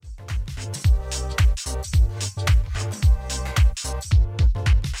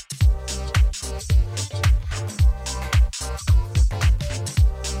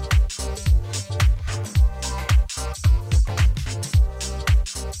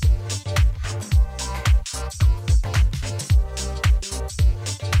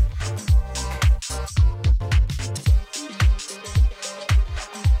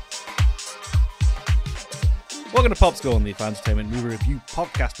Welcome to PopScorn, the entertainment movie review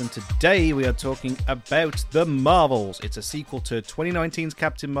podcast, and today we are talking about The Marvels. It's a sequel to 2019's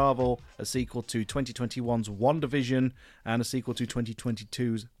Captain Marvel, a sequel to 2021's WandaVision, and a sequel to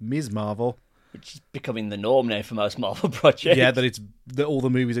 2022's Ms. Marvel. Which is becoming the norm now for most Marvel projects. Yeah, that all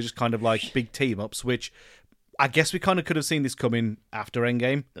the movies are just kind of like big team-ups, which I guess we kind of could have seen this coming after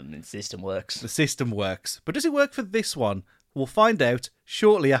Endgame. The system works. The system works. But does it work for this one? We'll find out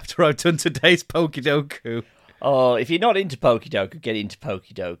shortly after I've done today's Pokidoku. Oh, if you're not into Pokidoku, get into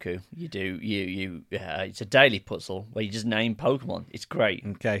Pokidoku. You do. It's a daily puzzle where you just name Pokemon. It's great.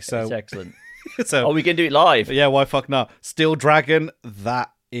 Okay, so it's excellent. So we can do it live. Yeah, why fuck not? Steel Dragon,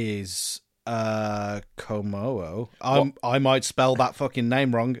 that is Komodo. I might spell that fucking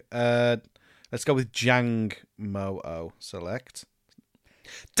name wrong. Let's go with Jangmo-o. Select.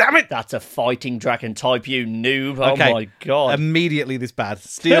 Damn it! That's a fighting dragon type, you noob. Okay. Oh my god. Immediately this bad.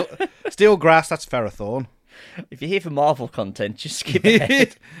 Steel Grass, that's Ferrothorn. If you're here for Marvel content, just skip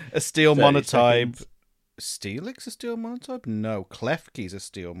ahead. A Steel 30 Monotype. seconds. Steelix a Steel Monotype? No. Klefki's a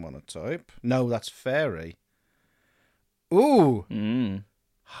Steel Monotype. No, that's Fairy. Ooh.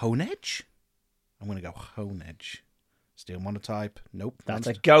 Honedge? I'm going to go Honedge. Steel Monotype. Nope. That's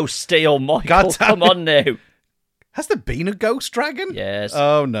a Ghost Steel, Michael. God damn Come on now. Has there been a Ghost Dragon? Yes.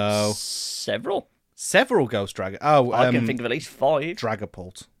 Oh, no. Several Ghost Dragon. Oh, I can think of at least 5.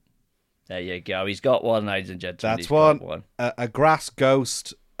 Dragapult. There you go. He's got one, ladies and gentlemen. That's He's got one. A grass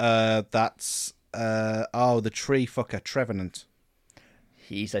ghost. That's the tree fucker, Trevenant.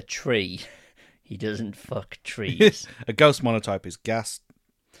 He's a tree. He doesn't fuck trees. A ghost monotype is gas.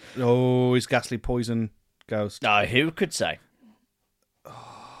 Oh, he's ghastly poison ghost. No, who could say?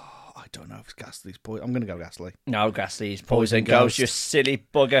 I don't know if it's ghastly's poison. I'm going to go ghastly. No, Ghastly is Poison poison ghost. ghost. You silly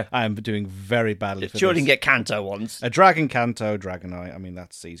bugger. I am doing very badly for Sure this. didn't get Kanto once. A Dragon Kanto, Dragonite. I mean,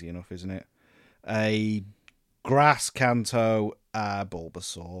 that's easy enough, isn't it? A Grass Kanto,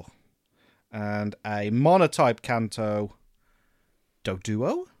 Bulbasaur. And a Monotype Kanto,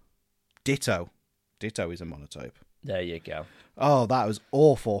 Doduo? Ditto. Ditto is a Monotype. There you go. Oh, that was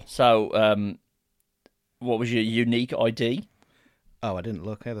awful. So, what was your unique ID? Oh, I didn't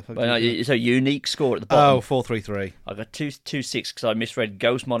look. How the fuck Well, did you do? so unique score at the bottom. Oh, 433. I got 226 because I misread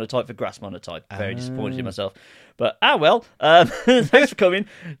Ghost Monotype for Grass Monotype. Very disappointed in myself. But, well, thanks for coming.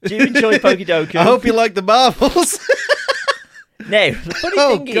 Do you enjoy Pokidoku? I hope you like the Marvels. Now, the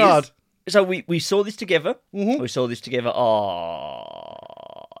funny thing God. is, so we saw this together. Mm-hmm. We saw this together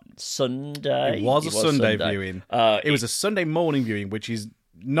on Sunday. It was a Sunday viewing. It was a Sunday morning viewing, which is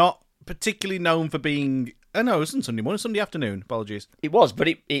not particularly known for being... Oh, no, it wasn't Sunday morning, Sunday afternoon. Apologies. It was, but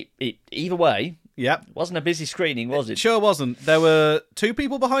it either way, Yep. wasn't a busy screening, was it? It sure wasn't. There were 2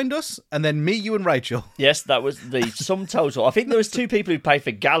 people behind us, and then me, you, and Rachel. Yes, that was the sum total. I think there was 2 people who paid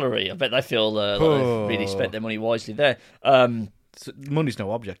for gallery. I bet they feel like they've really spent their money wisely there. Money's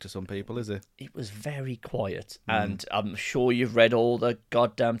no object to some people, is it? It was very quiet, and I'm sure you've read all the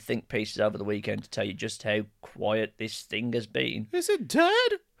goddamn think pieces over the weekend to tell you just how quiet this thing has been. Is it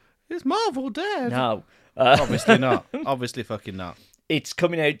dead? Is Marvel dead? No. Obviously not. Obviously fucking not. It's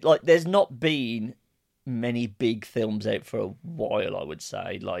coming out, like, there's not been many big films out for a while, I would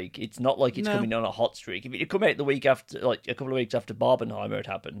say. Like, it's not like it's coming on a hot streak. If it had come out the week after, like, a couple of weeks after Barbenheimer had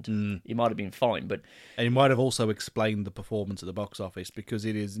happened, it might have been fine, but... And it might have also explained the performance at the box office, because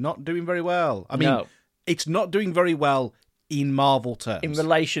it is not doing very well. I mean, No. It's not doing very well in Marvel terms. In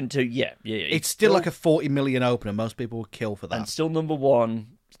relation to, yeah. It's still like a 40 million opener. Most people would kill for that. And still number 1,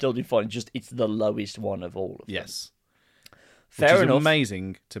 still doing fine. Just, it's the lowest one of all of them. Yes. Fair Which is enough.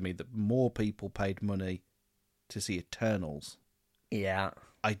 amazing to me that more people paid money to see Eternals. Yeah.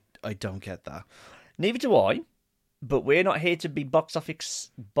 I don't get that. Neither do I, but we're not here to be box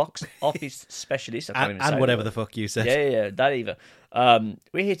office specialists. I can't even say And whatever that. the fuck you said. Yeah, that either.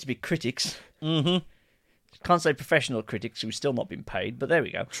 We're here to be critics. Mm-hmm. Can't say professional critics, we've still not been paid, but there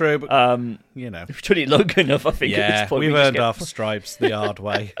we go. True, but, We've done it long enough, I think, at yeah, this point. we've we just earned get- our stripes the hard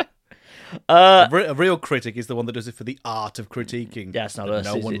way. A real critic is the one that does it for the art of critiquing. That's not that us,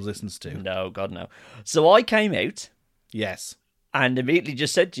 no is one it? listens to. No, God, no. So I came out Yes. and immediately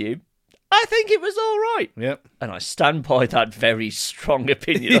just said to you, I think it was all right. Yep. And I stand by that very strong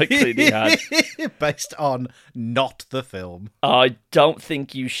opinion I clearly had. Based on not the film. I don't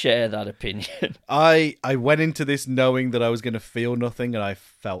think you share that opinion. I went into this knowing that I was going to feel nothing, and I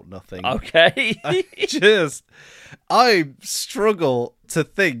felt nothing. Okay. I struggle to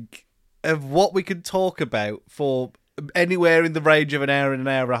think of what we could talk about for anywhere in the range of an hour and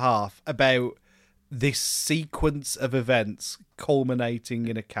a half about this sequence of events culminating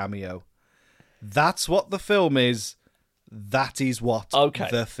in a cameo. That's what the film is. That is what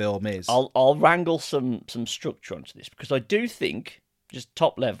the film is. I'll wrangle some structure onto this because I do think, just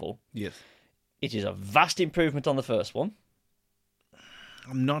top level, yes, it is a vast improvement on the first one.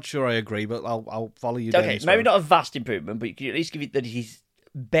 I'm not sure I agree, but I'll follow you down this maybe road. Not a vast improvement, but you can at least give it that he's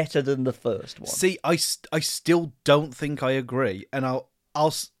better than the first one. See, I still don't think I agree, and I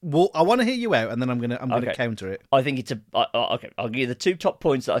want to hear you out, and then I'm gonna counter it. I think it's okay. I'll give you the two top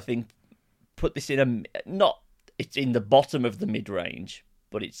points that I think put this in it's in the bottom of the mid range,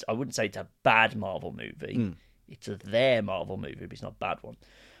 but I wouldn't say it's a bad Marvel movie. It's their Marvel movie, but it's not a bad one.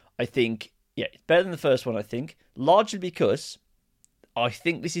 I think it's better than the first one. I think largely because I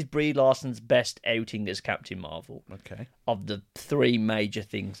think this is Brie Larson's best outing as Captain Marvel. Okay, of the three major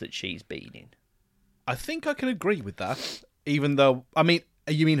things that she's been in, I think I can agree with that. Even though, I mean,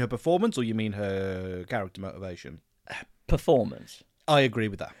 you mean her performance or you mean her character motivation? Performance. I agree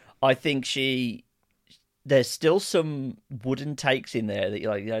with that. I think there's still some wooden takes in there that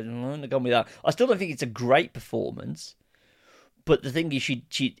you're like, I'm not going with that. I still don't think it's a great performance, but the thing is,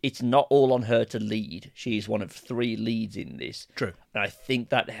 it's not all on her to lead. She's one of three leads in this. True. And I think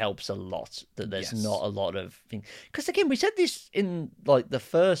that helps a lot, that there's not a lot of things. Because again, we said this in like the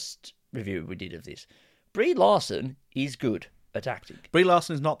first review we did of this. Brie Larson is good at acting. Brie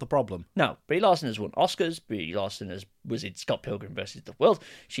Larson is not the problem. No, Brie Larson has won Oscars. Brie Larson was in Scott Pilgrim vs. the World.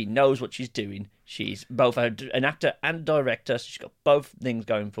 She knows what she's doing. She's both an actor and director. So she's got both things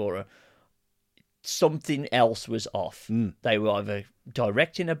going for her. Something else was off. They were either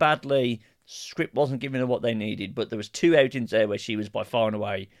directing her badly, script wasn't giving her what they needed, but there was two outings there where she was by far and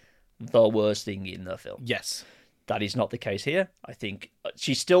away the worst thing in the film. Yes. That is not the case here. I think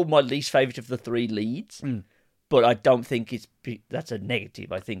she's still my least favourite of the three leads. But I don't think that's a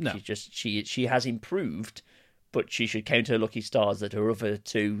negative. I think she has improved, but she should count her lucky stars that her other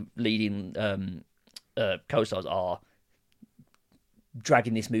two leading co-stars are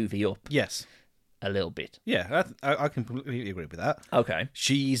dragging this movie up. Yes, a little bit. Yeah, I completely agree with that. Okay,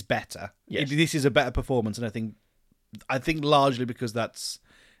 she's better. Yes. This is a better performance, and I think largely because that's,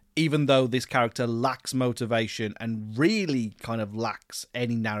 even though this character lacks motivation and really kind of lacks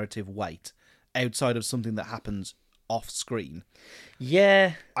any narrative weight outside of something that happens off screen.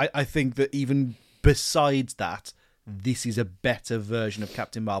 Yeah. I think that even besides that, this is a better version of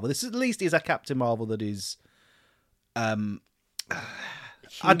Captain Marvel. This at least is a Captain Marvel that is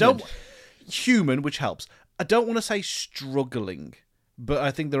human, which helps. I don't want to say struggling, but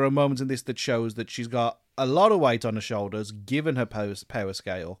I think there are moments in this that shows that she's got a lot of weight on her shoulders, given her power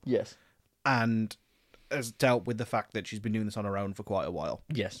scale. Yes. And has dealt with the fact that she's been doing this on her own for quite a while.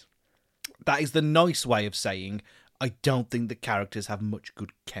 Yes. That is the nice way of saying I don't think the characters have much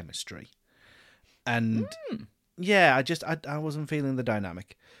good chemistry. And yeah, I wasn't feeling the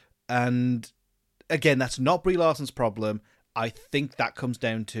dynamic. And again, that's not Brie Larson's problem. I think that comes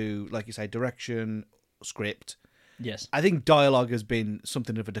down to, like you say, direction, script. Yes. I think dialogue has been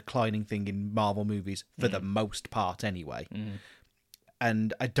something of a declining thing in Marvel movies for the most part anyway.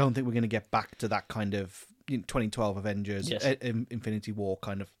 And I don't think we're going to get back to that kind of 2012 Avengers, Infinity War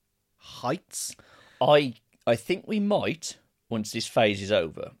kind of heights. I think we might once this phase is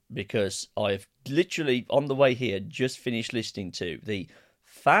over, because I've literally on the way here just finished listening to the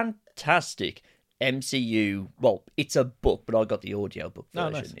fantastic MCU. Well, it's a book, but I got the audio book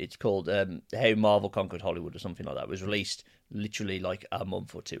version. Nice. It's called How Marvel Conquered Hollywood or something like that. It was released literally like a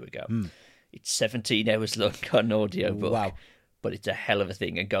month or two ago. It's 17 hours long on an audio book. Wow. But it's a hell of a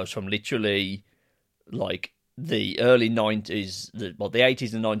thing and goes from literally like the early 90s, the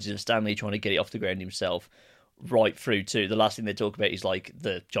 80s and 90s of Stan Lee trying to get it off the ground himself, right through to the last thing they talk about is like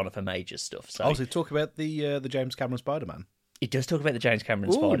the Jonathan Majors stuff. So they talk about the James Cameron Spider-Man. It does talk about the James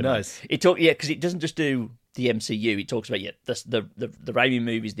Cameron Spider-Man. Nice. It because it doesn't just do the MCU. It talks about the Raimi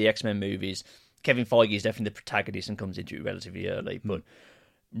movies, the X-Men movies. Kevin Feige is definitely the protagonist and comes into it relatively early, but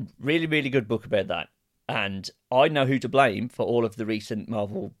really, really good book about that. And I know who to blame for all of the recent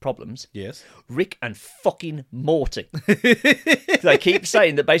Marvel problems. Yes. Rick and fucking Morty. They keep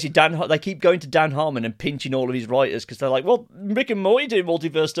saying that basically they keep going to Dan Harmon and pinching all of his writers because they're like, well, Rick and Morty do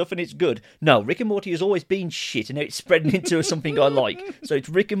multiverse stuff and it's good. No, Rick and Morty has always been shit and now it's spreading into something I like. So it's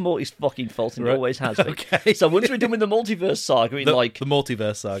Rick and Morty's fucking fault and it always has been. Okay. So once we're done with the multiverse saga in the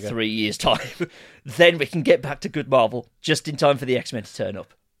multiverse saga 3 years' time, then we can get back to good Marvel just in time for the X-Men to turn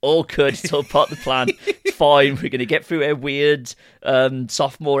up. All good, it's all part of the plan. It's fine. We're going to get through our weird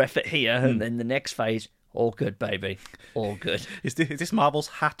sophomore effort here, and then the next phase, all good, baby. All good. Is this Marvel's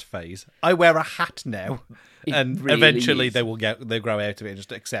hat phase? I wear a hat now. And really eventually is. they'll grow out of it and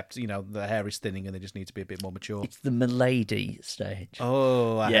just accept, the hair is thinning and they just need to be a bit more mature. It's the Milady stage.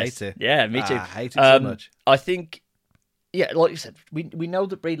 Oh, I hate it. Yeah, me too. I hate it so much. I think yeah, like you said, we know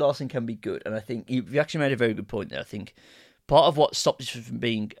that Brie Larson can be good, and I think you actually made a very good point there. I think part of what stopped this from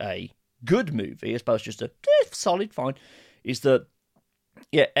being a good movie, as opposed to just a solid, fine, is that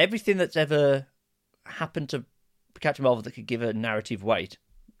everything that's ever happened to Captain Marvel that could give a narrative weight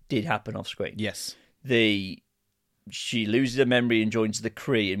did happen off screen. Yes. She loses her memory and joins the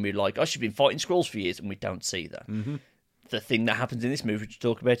Kree, and we're like, oh, she's been fighting Skrulls for years, and we don't see that. Mm-hmm. The thing that happens in this movie, which you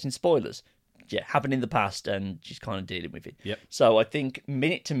talk about in spoilers, happened in the past, and she's kind of dealing with it. Yep. So I think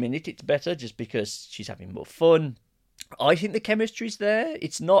minute to minute it's better, just because she's having more fun. I think the chemistry's there.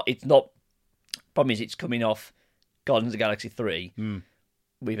 It's not. Problem is, it's coming off Guardians of the Galaxy 3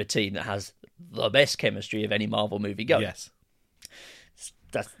 with a team that has the best chemistry of any Marvel movie going. Yes.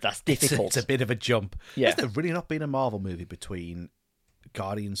 That's difficult. It's a bit of a jump. Yeah. Has there really not been a Marvel movie between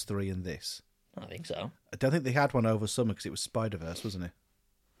Guardians 3 and this? I think so. I don't think they had one over summer because it was Spider-Verse, wasn't it?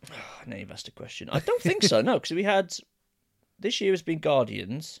 Now you've asked a question. I don't think so, no, because we had... This year has been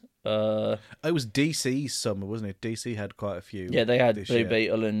Guardians. It was DC's summer, wasn't it? DC had quite a few. Yeah, they had Blue year.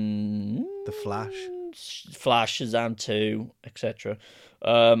 Beetle and... The Flash, Shazam 2, etc.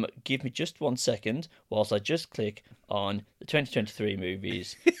 Give me just 1 second whilst I just click on the 2023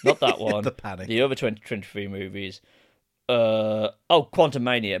 movies. Not that one. The panic. The other 2023 movies. Quantum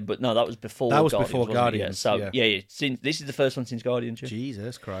Mania, but no, that was before. That was Guardians, before wasn't it? Guardians. So since this is the first one since Guardians. Yeah.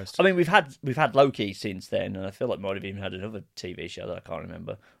 Jesus Christ. I mean, we've had Loki since then, and I feel like might have even had another TV show that I can't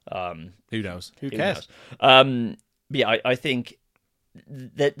remember. Who knows? Who cares? I think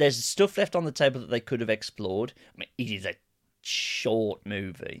that there's stuff left on the table that they could have explored. I mean, it is a short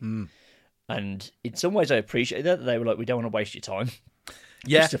movie, and in some ways I appreciate that they were like, we don't want to waste your time.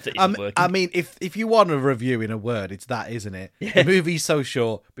 Yeah, stuff that isn't working. I mean, if you want a review in a word, it's that, isn't it? Yeah. The movie's so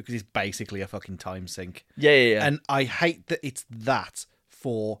short because it's basically a fucking time sink. Yeah. And I hate that it's that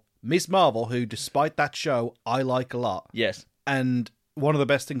for Ms. Marvel, who, despite that show, I like a lot. Yes. And one of the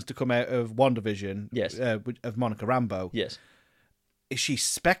best things to come out of WandaVision, yes, of Monica Rambeau, yes. Is she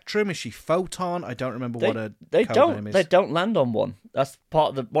Spectrum? Is she Photon? I don't remember what her name is. They don't land on one. That's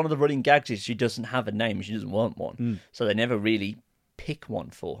part of one of the running gags is she doesn't have a name. She doesn't want one. So they never really pick one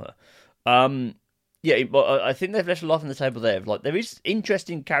for her. But I think they've left a lot on the table there. Like, there is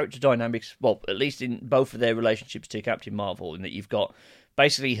interesting character dynamics, well, at least in both of their relationships to Captain Marvel, in that you've got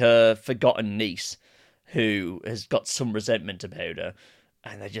basically her forgotten niece who has got some resentment about her,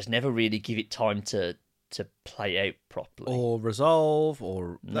 and they just never really give it time to play out properly. Or resolve,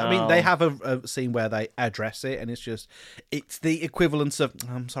 or... No. I mean, they have a scene where they address it, and it's the equivalence of,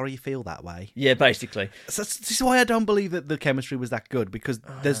 I'm sorry you feel that way. Yeah, basically. So this is why I don't believe that the chemistry was that good, because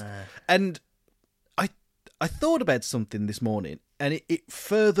there's... And I thought about something this morning, and it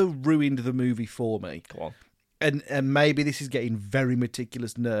further ruined the movie for me. Go on. And maybe this is getting very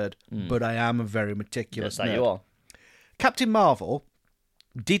meticulous nerd, but I am a very meticulous nerd. You are. Captain Marvel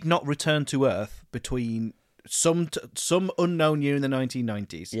did not return to Earth between some unknown year in the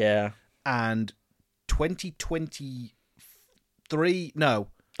 1990s. Yeah. And 2023. No.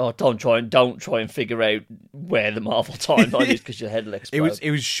 Oh, don't try and figure out where the Marvel timeline is, because your head will explode.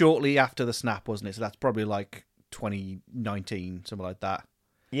 It was shortly after the snap, wasn't it? So that's probably like 2019, something like that.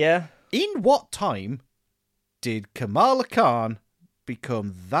 Yeah. In what time did Kamala Khan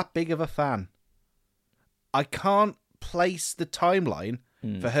become that big of a fan? I can't place the timeline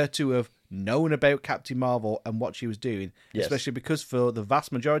for her to have known about Captain Marvel and what she was doing, especially because for the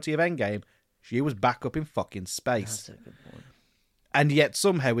vast majority of Endgame, she was back up in fucking space. That's a good point. And yet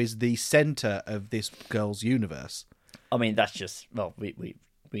somehow is the centre of this girl's universe. I mean, that's just... Well, we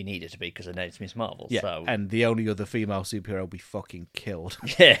need it to be because her name's Miss Marvel. Yeah, so. And the only other female superhero we fucking killed.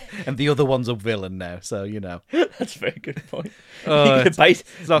 Yeah. And the other one's a villain now, so, you know. That's a very good point. It's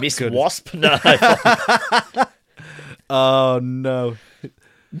Miss good. Wasp? No. Oh, no.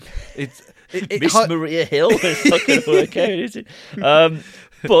 Miss Maria Hill? It's not going to work out, is it?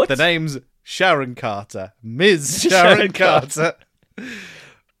 But the name's Sharon Carter. Ms. Sharon Carter.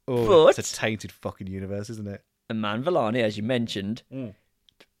 Oh, it's a tainted fucking universe, isn't it? Iman Vellani, as you mentioned,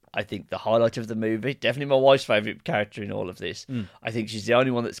 I think the highlight of the movie, definitely my wife's favourite character in all of this. I think she's the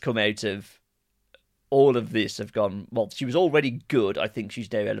only one that's come out of all of this, have gone, well, she was already good. I think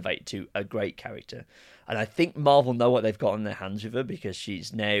she's now elevated to a great character. And I think Marvel know what they've got on their hands with her, because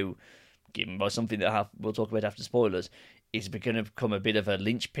she's now, given by something that we'll talk about after spoilers, is going to become a bit of a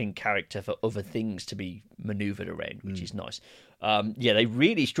linchpin character for other things to be manoeuvred around, which is nice. They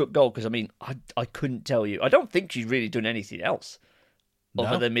really struck gold, because, I mean, I couldn't tell you. I don't think she's really done anything else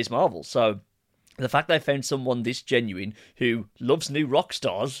other than Ms. Marvel. So the fact they found someone this genuine who loves new rock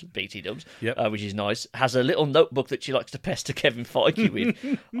stars, BT dubs, which is nice, has a little notebook that she likes to pester Kevin Feige with,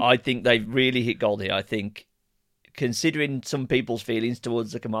 I think they've really hit gold here. I think considering some people's feelings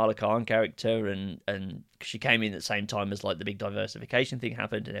towards the Kamala Khan character, and she came in at the same time as like the big diversification thing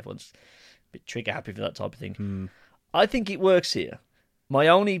happened, and everyone's a bit trigger happy for that type of thing. I think it works here. My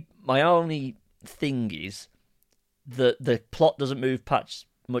only thing is that the plot doesn't move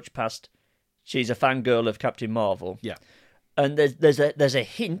much past she's a fangirl of Captain Marvel. Yeah. And there's a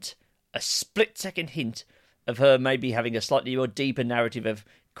hint, a split-second hint of her maybe having a slightly more deeper narrative of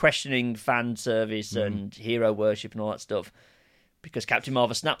questioning fan service and hero worship and all that stuff. Because Captain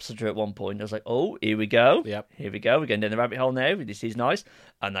Marvel snaps at her at one point. I was like, oh, here we go. Yep. Here we go. We're going down the rabbit hole now. This is nice.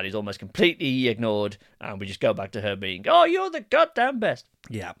 And that is almost completely ignored. And we just go back to her being, oh, you're the goddamn best.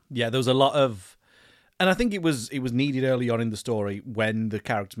 Yeah. Yeah, there was a lot of... And I think it was needed early on in the story when the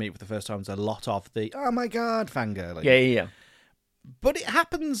characters meet for the first time. There's a lot of the, oh my God, fangirling. Yeah. But it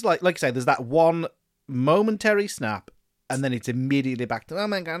happens, like I say, there's that one momentary snap, and then it's immediately back to, oh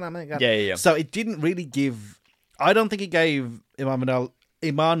my God. Yeah. So it didn't really give... I don't think it gave Iman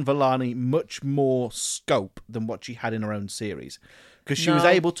Vellani much more scope than what she had in her own series. Because she was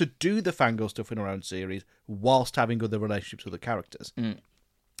able to do the fangirl stuff in her own series whilst having other relationships with the characters.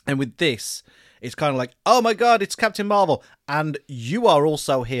 And with this, it's kind of like, oh my God, it's Captain Marvel. And you are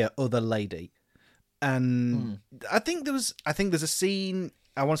also here, other lady. And I think there's a scene,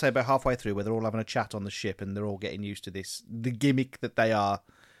 I want to say about halfway through, where they're all having a chat on the ship and they're all getting used to the gimmick that they are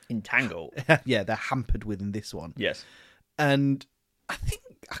entangled. Yeah, they're hampered with in this one. Yes. And I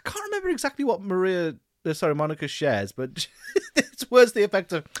can't remember exactly what Monica shares, but it's words to the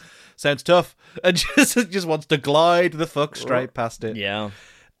effect of, sounds tough, and just wants to glide the fuck straight past it. Yeah.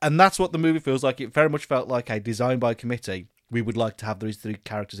 And that's what the movie feels like. It very much felt like a design by committee. We would like to have these three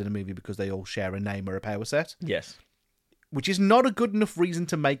characters in a movie because they all share a name or a power set. Yes. Which is not a good enough reason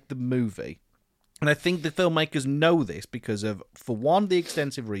to make the movie. And I think the filmmakers know this because of, for one, the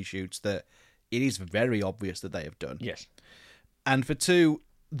extensive reshoots that it is very obvious that they have done. Yes. And for two,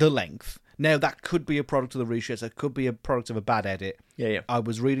 the length. Now, that could be a product of the reshoots. It could be a product of a bad edit. Yeah. I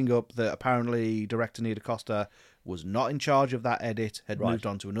was reading up that apparently director Nida Costa was not in charge of that edit, had moved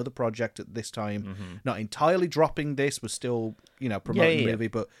on to another project at this time, not entirely dropping this, was still, promoting the movie,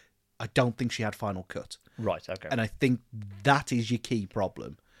 but I don't think she had final cut. Right, okay. And I think that is your key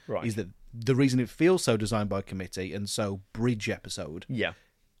problem. Right. Is that the reason it feels so designed by committee and so bridge episode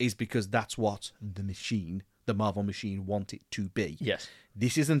is because that's what the Marvel machine, want it to be. Yes.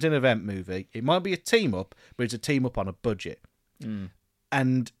 This isn't an event movie. It might be a team-up, but it's a team-up on a budget.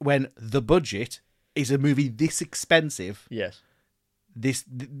 And when the budget is a movie this expensive, you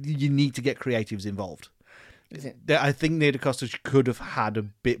need to get creatives involved. I think Nida Costa could have had a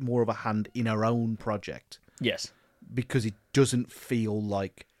bit more of a hand in her own project. Yes. Because it doesn't feel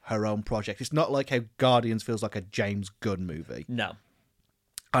like her own project. It's not like how Guardians feels like a James Gunn movie. No.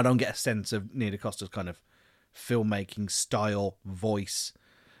 I don't get a sense of Nida Costa's kind of filmmaking style, voice,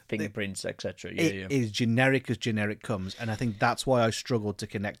 fingerprints, etc. It is generic as generic comes, and I think that's why I struggled to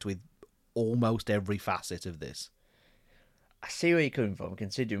connect with almost every facet of this. I see where you're coming from,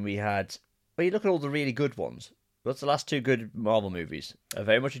 considering we had... Well, you look at all the really good ones. What's the last two good Marvel movies?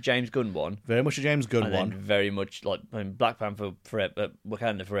 Very much a James Gunn one. Very much a James Gunn and one. Then very much like Black Panther Forever,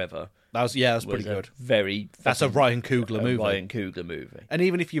 Wakanda Forever. That's pretty good. That's a Ryan Coogler movie. And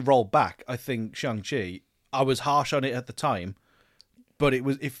even if you roll back, I think Shang-Chi, I was harsh on it at the time, but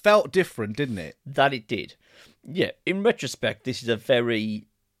it felt different, didn't it? That it did. Yeah, in retrospect, this is a very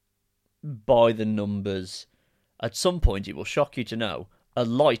by the numbers. At some point, it will shock you to know a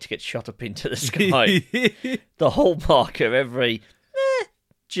light gets shot up into the sky. The hallmark of every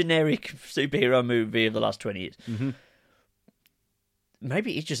generic superhero movie of the last 20 years.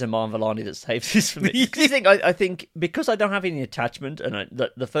 Maybe it's just Iman Vellani that saves this for me. I think because I don't have any attachment, and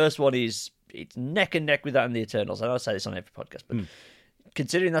the first one it's neck and neck with that and the Eternals. And I'll say this on every podcast, but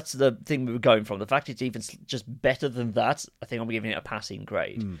considering that's the thing we were going from, the fact it's even just better than that, I think I'm giving it a passing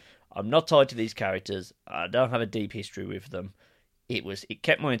grade. I'm not tied to these characters. I don't have a deep history with them. It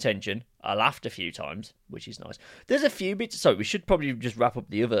kept my attention. I laughed a few times, which is nice. There's a few bits. So we should probably just wrap up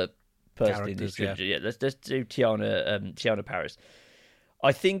the other person in this. Yeah, let's do Tiana Paris.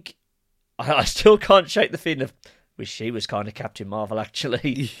 I think I still can't shake the feeling of wish she was kind of Captain Marvel.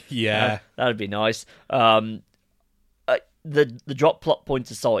 Actually, that'd be nice. The drop plot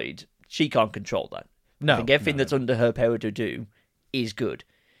points aside, she can't control that. I think everything that's under her power to do is good.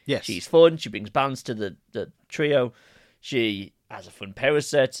 Yes, she's fun. She brings balance to the trio. She has a fun power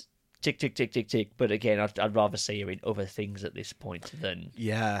set. Tick, tick, tick, tick, tick. But again, I'd rather see her in other things at this point than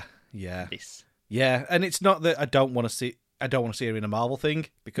this. Yeah, and it's not that I don't want to see her in a Marvel thing,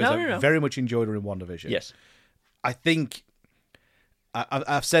 because I very much enjoyed her in WandaVision. Yes. I think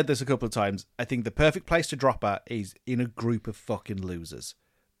I've said this a couple of times. I think the perfect place to drop her is in a group of fucking losers.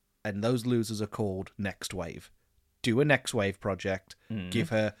 And those losers are called Next Wave. Do a Next Wave project. Give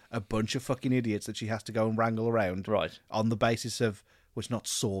her a bunch of fucking idiots that she has to go and wrangle around. Right. On the basis of, well, it's not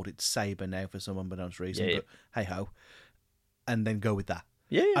sword, it's saber now for some unbeknownst reason. Yeah. But hey ho. And then go with that.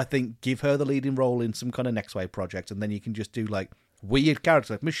 Yeah. I think give her the leading role in some kind of Next Wave project, and then you can just do like weird characters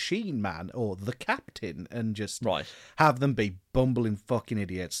like Machine Man or the Captain, and just have them be bumbling fucking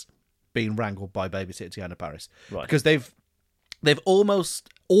idiots being wrangled by babysitter Tiana Paris. Right. Because they've almost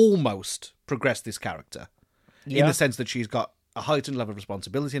progressed this character in the sense that she's got a heightened level of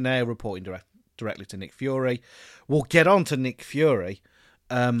responsibility now, reporting directly to Nick Fury. We'll get on to Nick Fury,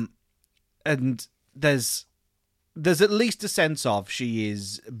 and there's at least a sense of she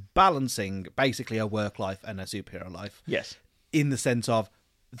is balancing basically her work life and her superhero life. Yes. In the sense of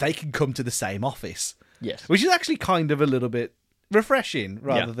they can come to the same office. Yes. Which is actually kind of a little bit refreshing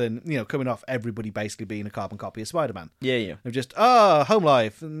rather than, coming off everybody basically being a carbon copy of Spider-Man. Yeah. Of just, home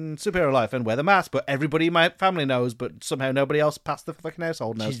life and superhero life and wear the mask, but everybody in my family knows, but somehow nobody else past the fucking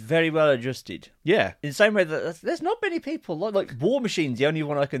household knows. She's very well adjusted. Yeah. In the same way that there's not many people, like War Machine's the only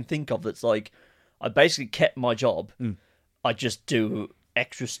one I can think of that's like, I basically kept my job. I just do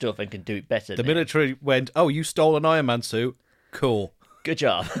extra stuff and can do it better. The military went, oh, you stole an Iron Man suit? Cool. Good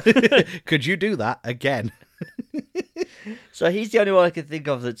job. Could you do that again? So he's the only one I can think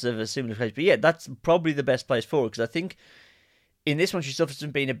of that's of a similar place. But yeah, that's probably the best place for her, because I think in this one she suffers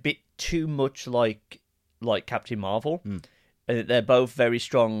from being a bit too much like Captain Marvel. And they're both very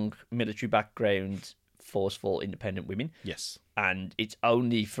strong military background, forceful, independent women. Yes. And it's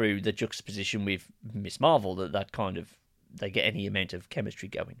only through the juxtaposition with Miss Marvel that kind of they get any amount of chemistry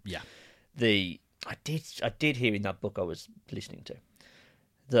going. Yeah. I did hear in that book I was listening to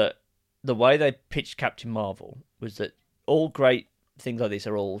that the way they pitched Captain Marvel was that all great things like this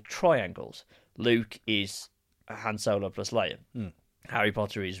are all triangles. Luke is Han Solo plus Leia. Harry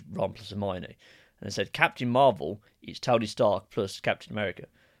Potter is Ron plus Hermione. And they said Captain Marvel is Tony Stark plus Captain America.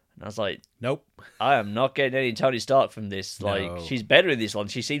 And I was like, nope. I am not getting any Tony Stark from this. No. Like, she's better in this one.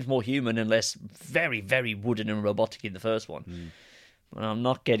 She seems more human and less very, very wooden and robotic in the first one. And I'm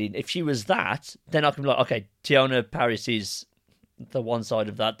not getting... If she was that, then I can be like, okay, Tiana Paris is the one side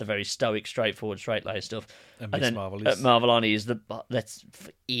of that, the very stoic, straightforward, straight-laced stuff. And then Marvel Marvelani is the... Let's...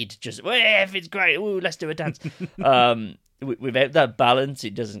 Id just... Well, if it's great, ooh, let's do a dance. Without that balance,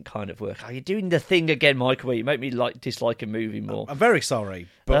 it doesn't kind of work. You're doing the thing again, Michael, where you make me dislike a movie more. I'm very sorry.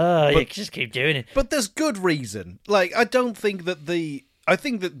 But you just keep doing it. But there's good reason. Like, I don't think that I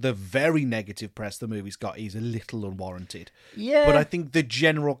think that the very negative press the movie's got is a little unwarranted. Yeah. But I think the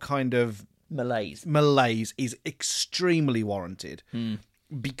general kind of malaise is extremely warranted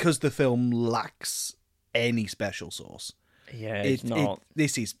because the film lacks any special sauce. Yeah, it's not.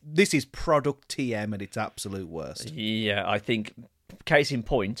 This is product TM at its absolute worst. Yeah, I think, case in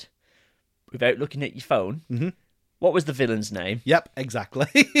point, without looking at your phone, what was the villain's name? Yep,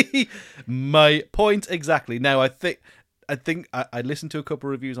 exactly. My point exactly. Now, I think I listened to a couple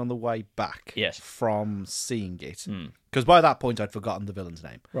of reviews on the way back from seeing it. Because by that point, I'd forgotten the villain's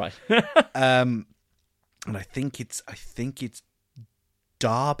name. Right. And I think it's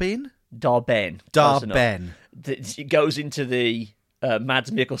Darben. It goes into the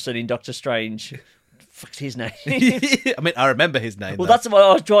Mads Mikkelsen in Doctor Strange. Fuck's his name? I mean, I remember his name. Well, that's why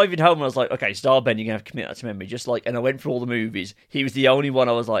I was driving home and I was like, okay, Starben, you're going to have to commit that to memory. Just like, and I went through all the movies. He was the only one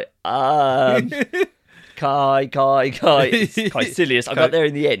I was like, Kai. It's Caecilius. I got there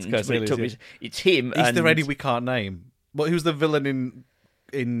in the end. But it took me, it's him. Is there any we can't name? Who's the villain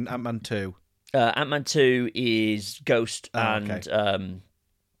in Ant-Man 2? Ant-Man 2 is Ghost Okay.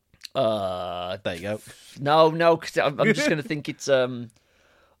 There you go. No, because I'm just going to think it's oh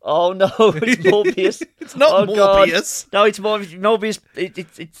no, it's Morbius. It's not Morbius. God. No, it's Morbius.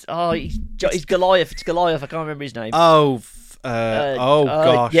 He's Goliath. It's Goliath. I can't remember his name. Gosh.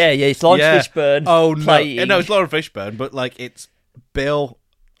 Yeah, it's Lawrence Fishburne. Oh no, no, it's Lawrence Fishburne, but like it's Bill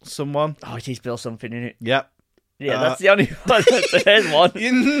someone. Oh, it is Bill something in it. Yep. Yeah, that's the only one. There's one.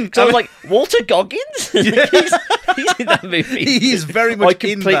 So I was like, Walter Goggins? Yeah. he's in that movie. He's very much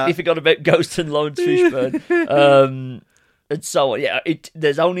in that. I completely forgot about Ghost and Lawrence Fishburne. And so, yeah,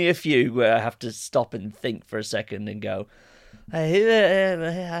 there's only a few where I have to stop and think for a second and go,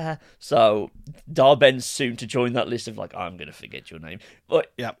 so Darben's soon to join that list of like, I'm going to forget your name.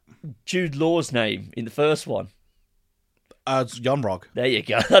 But yep. Jude Law's name in the first one. Yonrog. There you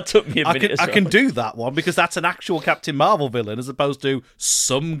go. That took me a minute. I can do that one because that's an actual Captain Marvel villain as opposed to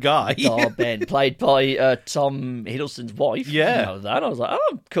some guy. Ben, played by Tom Hiddleston's wife. Yeah. You know that. I was like,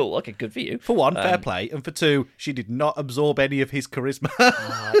 oh, cool. Okay, good for you. For one, fair play. And for two, she did not absorb any of his charisma.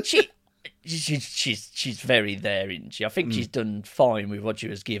 She's very there, isn't she? I think she's done fine with what she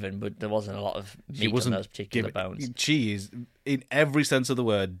was given, but there wasn't a lot of meat on those particular bones. She is, in every sense of the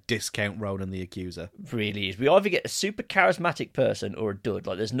word, discount Ronan the Accuser. Really is. We either get a super charismatic person or a dud.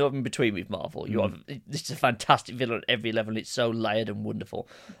 Like, there's nothing between with Marvel. This is a fantastic villain at every level. It's so layered and wonderful.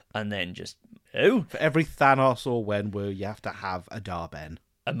 And then just, for every Thanos or Wenwu, you have to have a Darben.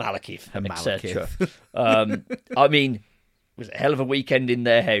 A Malekith, etc. I mean, it was a hell of a weekend in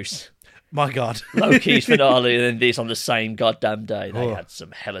their house. My God. Loki's finale and then this on the same goddamn day. They had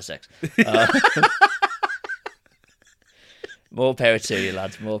some hella sex. More power to you,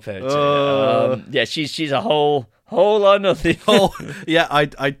 lads. More power to you. Yeah, she's a whole or nothing.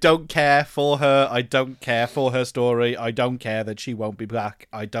 I don't care for her. I don't care for her story. I don't care that she won't be back.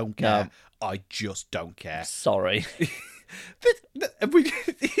 I don't care. No. I just don't care. Sorry.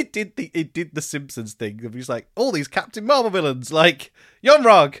 It did the Simpsons thing. It was like, all these Captain Marvel villains, like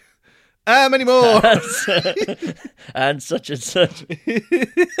Yonrog. Many more. And such and such.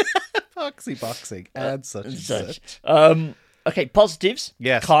 Boxing. And such and such. Okay, positives.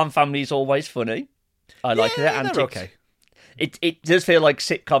 Yes. Khan family is always funny. I like their antics. Okay. It does feel like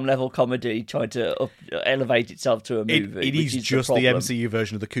sitcom level comedy trying to elevate itself to a movie. It is just the MCU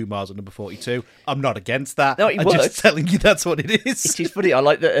version of the Kumars on number 42. I'm not against that. No, I'm just telling you that's what it is. It is funny. I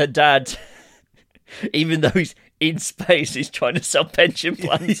like that her dad, even though he's in space, he's trying to sell pension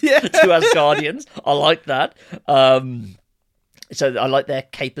plans to Asgardians. I like that. So I like their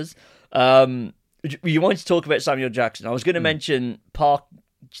capers. You wanted to talk about Samuel Jackson. I was going to mention Park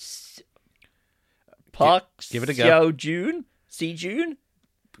Give it a go. June.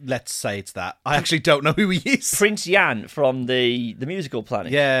 Let's say it's that. I actually don't know who he is. Prince Yan from the Musical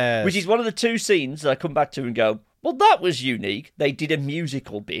Planet. Yeah. Which is one of the two scenes that I come back to and go, well, that was unique. They did a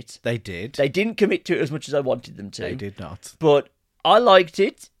musical bit. They did. They didn't commit to it as much as I wanted them to. They did not. But I liked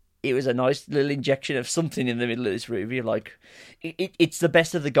it. It was a nice little injection of something in the middle of this movie. Like, it's the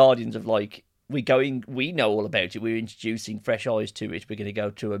best of the Guardians of, like, we know all about it. We're introducing fresh eyes to it. We're going to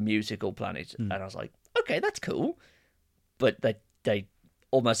go to a musical planet. And I was like, okay, that's cool. But they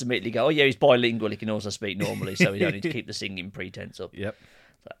almost immediately go, oh, yeah, he's bilingual. He can also speak normally, so we don't need to keep the singing pretense up. Yep.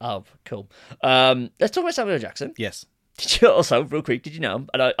 Oh, cool. Let's talk about Samuel Jackson. Yes. Did you also, real quick, did you know,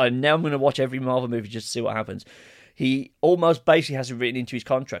 and I'm going to watch every Marvel movie just to see what happens, he almost basically has it written into his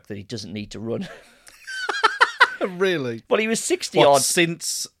contract that he doesn't need to run. Really? Well, he was 60-odd.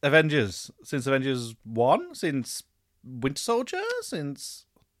 Since Avengers? Since Avengers 1? Since Winter Soldier? Since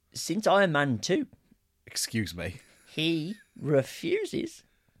Iron Man 2. Excuse me. He refuses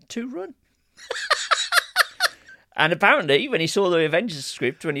to run. And apparently, when he saw the Avengers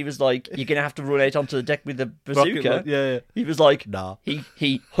script, when he was like, you're going to have to run out onto the deck with the bazooka, he was like, nah.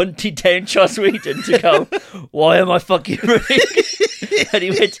 He hunted down Joss Whedon to go, why am I fucking running? And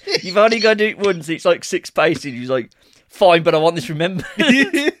he went, you've only got to do it once, it's like 6 paces. He was like, fine, but I want this remembered.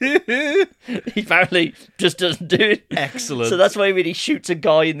 He apparently just doesn't do it. Excellent. So that's why when he shoots a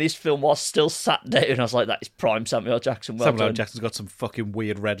guy in this film while still sat down, I was like, that is prime Samuel Jackson. Samuel L. Jackson's got some fucking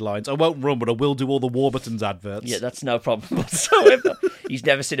weird red lines. I won't run, but I will do all the Warburton's adverts. Yeah, that's no problem whatsoever. He's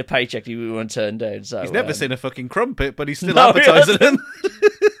never seen a paycheck he would want to turn down. So he's never seen a fucking crumpet, but he's still advertising them.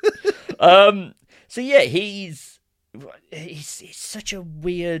 So yeah, he's such a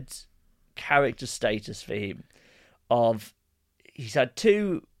weird character status for him. He's had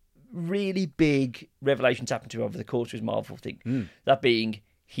 2 really big revelations happen to him over the course of his Marvel thing. That being,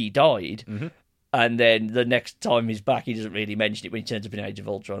 he died, and then the next time he's back, he doesn't really mention it when he turns up in Age of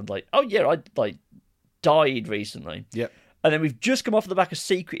Ultron. Like, oh yeah, I died recently. Yep. And then we've just come off the back of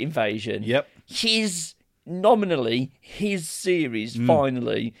Secret Invasion. Yep. Nominally, his series,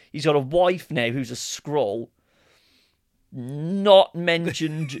 finally. He's got a wife now who's a Skrull. Not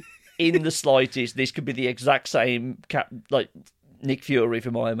mentioned in the slightest. This could be the exact same Nick Fury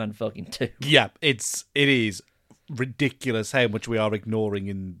from Iron Man fucking 2. Yeah, it is ridiculous how much we are ignoring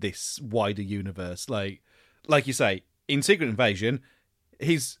in this wider universe. Like you say, in Secret Invasion,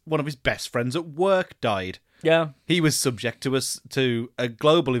 one of his best friends at work died. Yeah. He was subject to a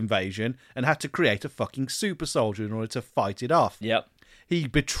global invasion and had to create a fucking super soldier in order to fight it off. Yep. He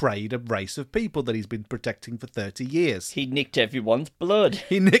betrayed a race of people that he's been protecting for 30 years. He nicked everyone's blood.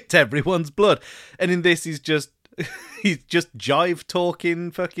 And in this, he's just jive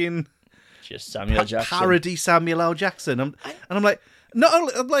talking fucking just Samuel Jackson. Parody Samuel L. Jackson. I'm like, Not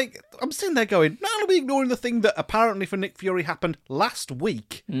only, like, I'm sitting there going, not only are we ignoring the thing that apparently for Nick Fury happened last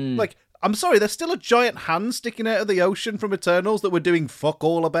week, like, I'm sorry, there's still a giant hand sticking out of the ocean from Eternals that we're doing fuck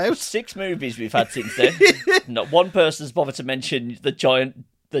all about. 6 movies we've had since then. Not one person's bothered to mention the giant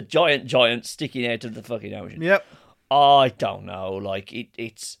sticking out of the fucking ocean. Yep. I don't know. Like,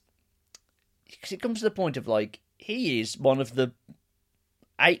 it's... Because it comes to the point of, like, he is one of the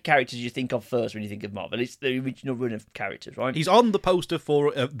 8 characters you think of first when you think of Marvel. It's the original run of characters, right? He's on the poster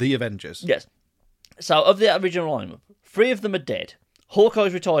for the Avengers. Yes. So, of the original lineup, 3 of them are dead.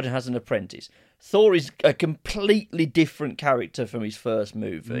 Hawkeye's retired and has an apprentice. Thor is a completely different character from his first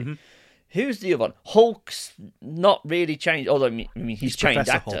movie. Mm-hmm. Who's the other one? Hulk's not really changed, although, I mean he's changed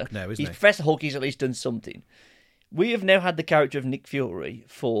Professor actor. Hulk now, isn't he? Professor Hulk, he's at least done something. We have now had the character of Nick Fury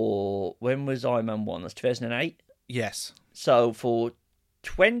for, when was Iron Man 1? That's 2008? Yes. So, for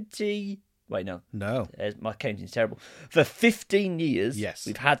 20... Wait, no. No. My counting's terrible. For 15 years, yes,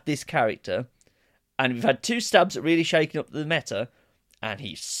 we've had this character, and we've had 2 stabs at really shaking up the meta, and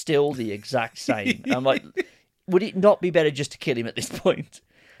he's still the exact same. I'm like, would it not be better just to kill him at this point?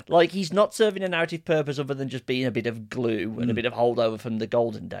 Like, he's not serving a narrative purpose other than just being a bit of glue and a bit of holdover from the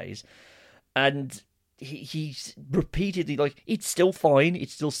golden days. And he's repeatedly, like, it's still fine.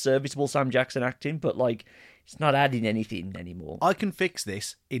 It's still serviceable Sam Jackson acting, but, like, it's not adding anything anymore. I can fix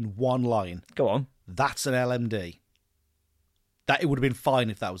this in one line. Go on. That's an LMD. That it would have been fine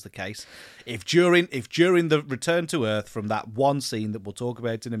if that was the case. If during the return to Earth from that one scene that we'll talk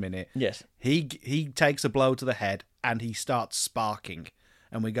about in a minute, yes, he takes a blow to the head and he starts sparking,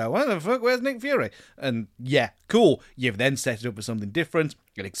 and we go, "What the fuck? Where's Nick Fury?" And yeah, cool. You've then set it up for something different.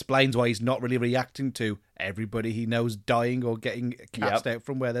 It explains why he's not really reacting to everybody he knows dying or getting cast out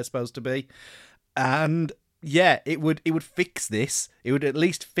from where they're supposed to be. And yeah, it would fix this. It would at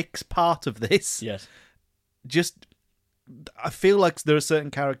least fix part of this. Yes. Just, I feel like there are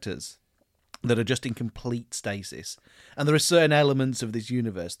certain characters that are just in complete stasis. And there are certain elements of this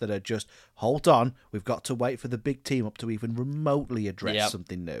universe that are just, hold on, we've got to wait for the big team up to even remotely address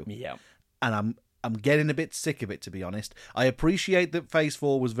something new. Yeah. And I'm getting a bit sick of it, to be honest. I appreciate that Phase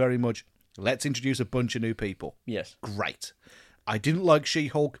 4 was very much, let's introduce a bunch of new people. Yes. Great. I didn't like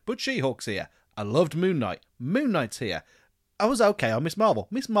She-Hulk, but She-Hulk's here. I loved Moon Knight. Moon Knight's here. I was okay on Miss Marvel.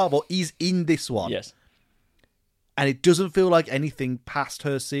 Miss Marvel is in this one. Yes. And it doesn't feel like anything past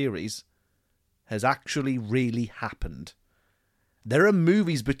her series has actually really happened. There are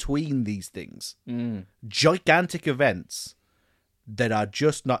movies between these things. Gigantic events that are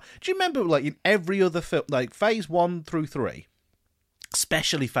just not... Do you remember, like, in every other film, like, Phase 1 through 3,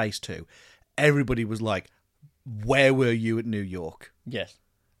 especially Phase 2, everybody was like, where were you at New York? Yes.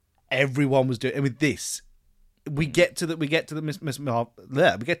 Everyone was doing... And with this, we get to the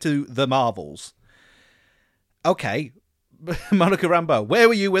Marvels. Okay, Monica Rambeau, where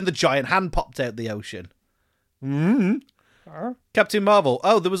were you when the giant hand popped out the ocean? Captain Marvel,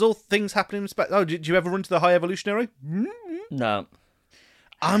 oh, there was all things happening in space. Oh, did you ever run to the High Evolutionary? No.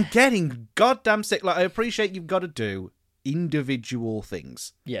 I'm getting goddamn sick. Like, I appreciate you've got to do individual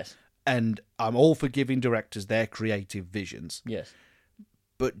things. Yes. And I'm all for giving directors their creative visions. Yes.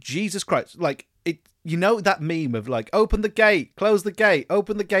 But Jesus Christ, like, it. You know that meme of, like, open the gate, close the gate,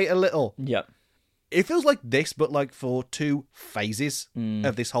 open the gate a little. Yep. It feels like this, but like for 2 phases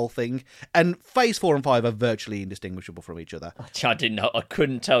of this whole thing. And Phase 4 and 5 are virtually indistinguishable from each other. I didn't know. I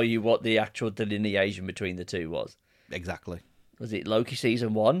couldn't tell you what the actual delineation between the 2 was. Exactly. Was it Loki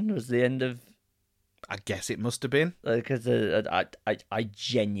season 1? Was the end of... I guess it must have been. Because I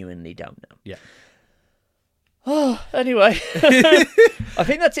genuinely don't know. Yeah. Oh, anyway. I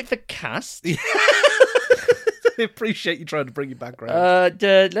think that's it for cast. I appreciate you trying to bring it back around.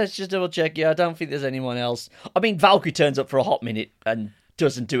 Let's just double check. Yeah, I don't think there's anyone else. I mean, Valkyrie turns up for a hot minute and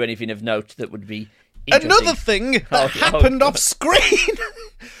doesn't do anything of note that would be interesting. Another thing that happened off screen.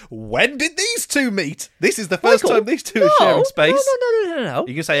 When did these 2 meet? This is the first time these 2 are sharing space. No.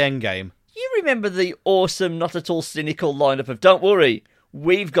 You can say Endgame. You remember the awesome, not at all cynical lineup of "Don't worry,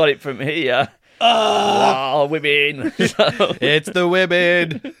 we've got it from here." Women. It's the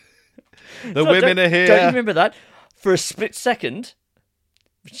women. The women are here. Don't you remember that? For a split second,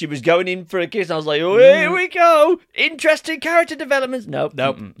 she was going in for a kiss, and I was like, oh, here we go. Interesting character developments. Nope.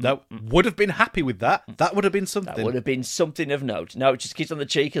 Would have been happy with that. That would have been something. That would have been something of note. No, just kiss on the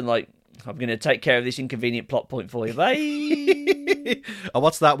cheek and like, I'm going to take care of this inconvenient plot point for you. Bye. Oh,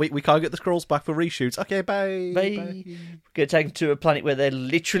 what's that? We can't get the scrolls back for reshoots. Okay, bye. Bye. We're going to take them to a planet where they're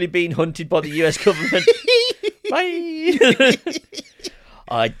literally being hunted by the US government. Bye.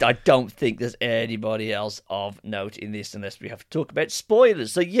 I don't think there's anybody else of note in this unless we have to talk about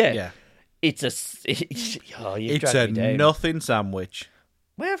spoilers. So yeah. It's a. You've It's a dragged me down. nothing sandwich.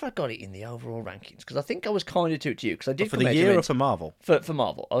 Where have I got it in the overall rankings? Because I think I was kind of to you. Because I did For come the out year and or for Marvel? for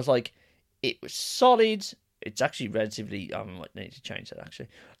Marvel. I was like, it was solid. It's actually relatively. I might need to change that actually.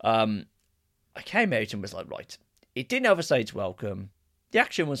 I came out and was like, right. It didn't overstay its welcome. The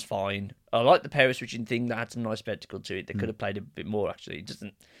action was fine. I like the power switching thing. That had some nice spectacle to it. They could have played a bit more actually. It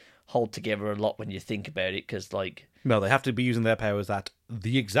doesn't hold together a lot when you think about it. Because like, No, they have to be using their powers at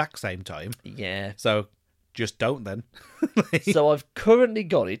the exact same time. yeah. So just don't then. So I've currently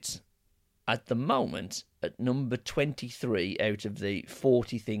got it at the moment at number 23 out of the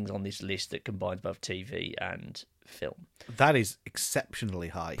 40 things on this list that combines both TV and film. That is exceptionally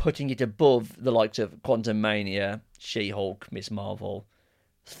high. Putting it above the likes of Quantum Mania, She-Hulk, Miss Marvel,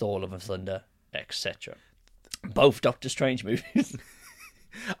 Thor Love and Thunder, etc. Both Doctor Strange movies.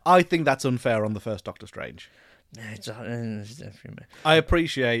 I think that's unfair on the first Doctor Strange. I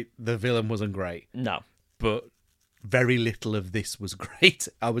appreciate the villain wasn't great, No. but very little of this was great.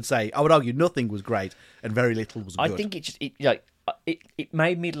 I would argue nothing was great and very little was good. I think it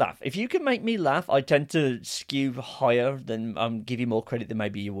made me laugh. If you can make me laugh, I tend to skew higher than give you more credit than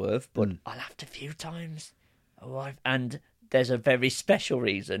maybe you're worth. But I laughed a few times, and there's a very special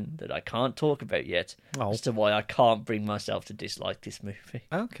reason that I can't talk about yet as to why I can't bring myself to dislike this movie.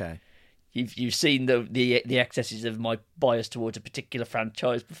 Okay. You've seen the excesses of my bias towards a particular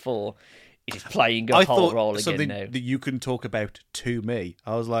franchise before. It is playing a whole role again something now. that you can talk about to me.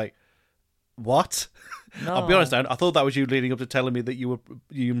 I was like, what? No. I'll be honest, I thought that was you leading up to telling me that you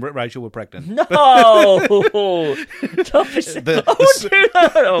and Rachel were pregnant. No! Stop it.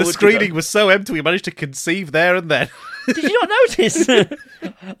 The screening was so empty, we managed to conceive there and then. Did you not notice?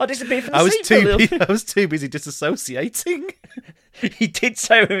 I disappeared from the seat. I was too busy disassociating. He did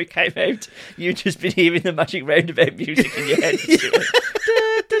say when we came out, you'd just been hearing the magic roundabout music in your head.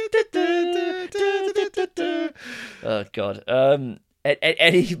 Oh, God.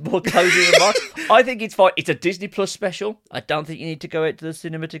 Any more closing remarks? I think it's fine. It's a Disney Plus special. I don't think you need to go out to the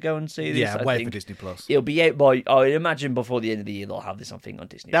cinema to go and see this. Yeah, wait for Disney Plus. It'll be out by, I imagine, before the end of the year, they'll have this on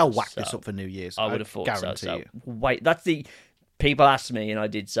Disney They'll Plus. whack this up for New Year's. I would have thought guarantee so. you. Wait, that's the... People asked me, and I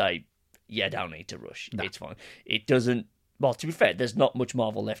did say, yeah, don't need to rush. No. It's fine. It doesn't... Well, to be fair, there's not much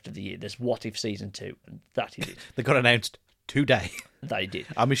Marvel left of the year. There's What If Season 2, and that is it. They got announced today. They did.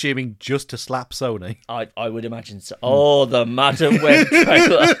 I'm assuming just to slap Sony. I would imagine so. Oh, the Madam Web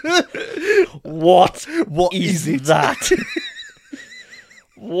trailer. What is it? That?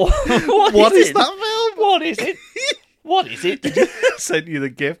 what is that film? What is it? What is it? I sent you the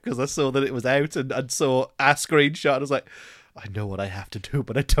GIF because I saw that it was out and saw a screenshot. I was like, I know what I have to do,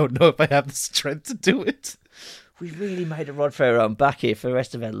 but I don't know if I have the strength to do it. We really made a rod for our own back here for the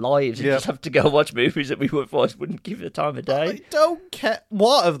rest of our lives and just have to go watch movies that we otherwise wouldn't give the time of day. I don't care.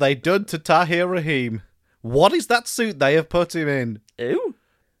 What have they done to Tahir Rahim? What is that suit they have put him in? Ooh.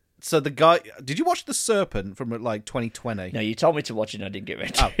 So the guy... Did you watch The Serpent from like 2020? No, you told me to watch it and I didn't get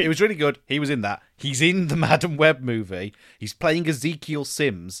ready. Oh, it was really good. He was in that. He's in the Madam Web movie. He's playing Ezekiel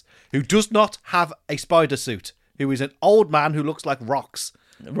Sims, who does not have a spider suit, who is an old man who looks like rocks.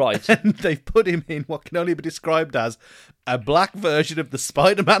 Right. And they've put him in what can only be described as a black version of the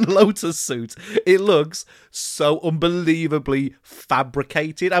Spider-Man Lotus suit. It looks so unbelievably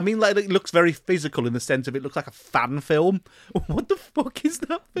fabricated. I mean, like, it looks very physical in the sense of it looks like a fan film. What the fuck is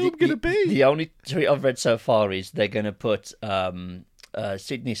that film going to be? The only tweet I've read so far is they're going to put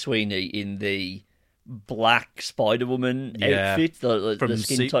Sydney Sweeney in the black Spider-Woman outfit, the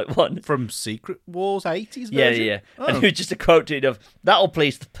skin tight one. From Secret Wars 80s version? Yeah. Oh. And it was just a quote of, that'll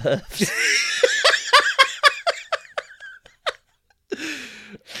please the pervs.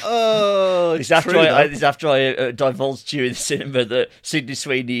 Oh, it's after I divulged to you in the cinema that Sydney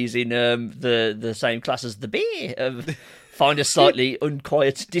Sweeney is in the same class as the bear. Find a slightly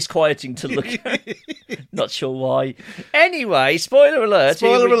disquieting to look at. Not sure why. Anyway, spoiler alert.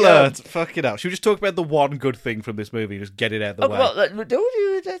 Spoiler alert. Fuck it up. Should we just talk about the one good thing from this movie? Just get it out of the way. Well, let's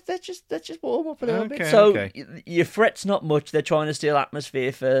just warm up a little bit. So, your threat's not much. They're trying to steal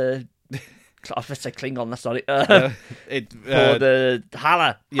atmosphere for... Let's say Klingon, that's not it. For the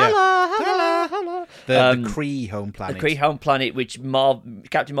Hala. Yeah. Hala. The Kree home planet. The Kree home planet, which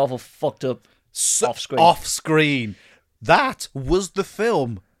Captain Marvel fucked up off-screen. Off-screen. That was the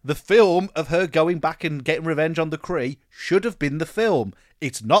film. The film of her going back and getting revenge on the Kree should have been the film.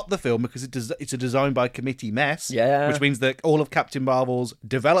 It's not the film because it's a design by committee mess. Yeah. Which means that all of Captain Marvel's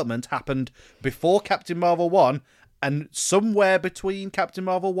development happened before Captain Marvel 1 and somewhere between Captain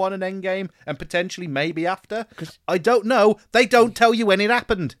Marvel 1 and Endgame and potentially maybe after. I don't know. They don't tell you when it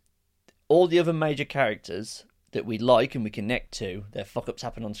happened. All the other major characters that we like and we connect to, their fuck-ups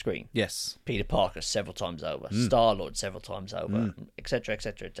happen on screen. Yes. Peter Parker several times over, Star-Lord several times over, etc.,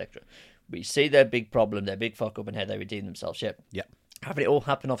 etc., etc. We see their big problem, their big fuck-up, and how they redeem themselves. Yep. Yeah. Having it all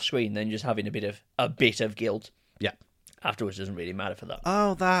happen off screen, then just having a bit of guilt. Yeah. Afterwards doesn't really matter for that.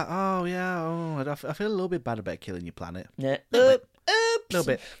 I feel a little bit bad about killing your planet. Yeah. A little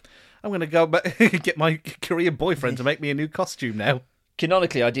bit. I'm going to go back get my Korean boyfriend to make me a new costume now.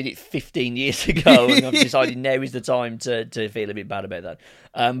 Canonically, I did it 15 years ago, and I've decided now is the time to feel a bit bad about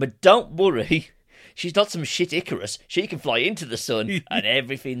that. But don't worry, she's not some shit Icarus. She can fly into the sun, and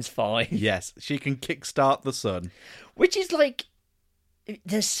everything's fine. Yes, she can kickstart the sun. Which is like...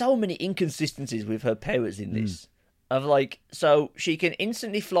 There's so many inconsistencies with her powers in this. Of like, so she can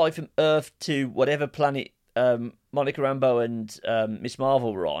instantly fly from Earth to whatever planet Monica Rambeau and Miss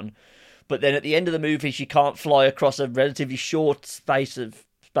Marvel were on, but then at the end of the movie she can't fly across a relatively short space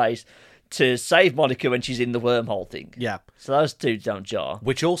to save Monica when she's in the wormhole thing. Yeah. So those two don't jar.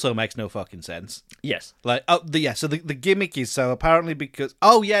 Which also makes no fucking sense. Yes. Like, so the gimmick is, so apparently because...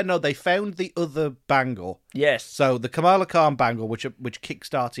 they found the other bangle. Yes. So the Kamala Khan bangle, which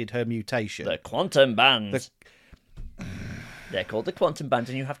kick-started her mutation. The quantum bands. They're called the quantum bands,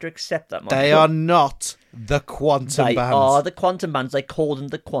 and you have to accept that, Michael. They are not the quantum bands. They are the quantum bands. They call them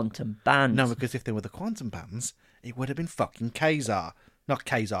the quantum bands. No, because if they were the quantum bands, it would have been fucking Quasar. Not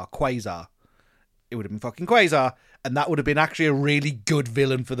Quasar. It would have been fucking Quasar, and that would have been actually a really good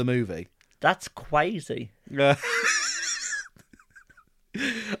villain for the movie. That's crazy.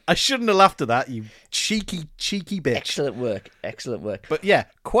 I shouldn't have laughed at that, you cheeky bitch. Excellent work. But yeah,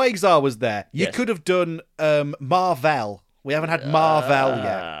 Quasar was there. You could have done Marvel. We haven't had Marvel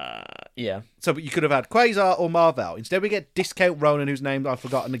yet. Yeah. So you could have had Quasar or Marvel. Instead we get Discount Ronan, whose name I've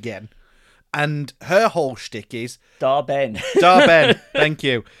forgotten again. And her whole shtick is... Darben, thank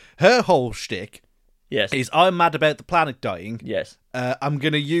you. Her whole shtick is, I'm mad about the planet dying. Yes. I'm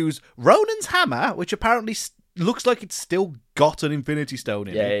going to use Ronan's hammer, which apparently looks like it's still got an Infinity Stone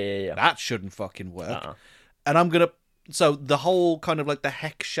in it. Yeah. That shouldn't fucking work. And I'm going to... So the whole kind of like the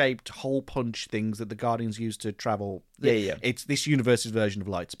hex-shaped hole punch things that the Guardians use to travel... Yeah. It's this universe's version of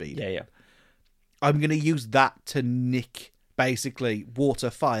Lightspeed. Yeah. I'm going to use that to nick... basically water,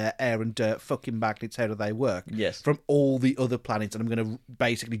 fire, air and dirt fucking magnets, how do they work? Yes. From all the other planets, and I'm going to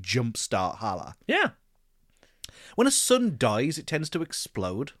basically jumpstart Hala. Yeah. When a sun dies, it tends to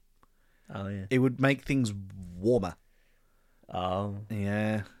explode. Oh, yeah. It would make things warmer. Oh.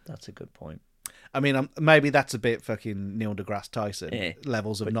 Yeah. That's a good point. I mean, maybe that's a bit fucking Neil deGrasse Tyson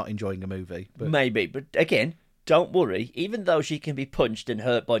levels of not enjoying a movie. But... Maybe, but again... Don't worry, even though she can be punched and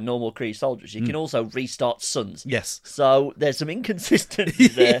hurt by normal Kree soldiers, she can also restart suns. Yes. So there's some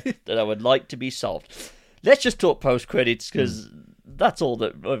inconsistencies there that I would like to be solved. Let's just talk post-credits, because that's all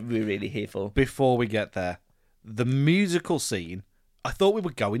that we're really here for. Before we get there, the musical scene, I thought we were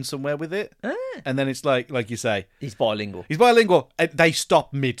going somewhere with it. And then it's like you say... He's bilingual. They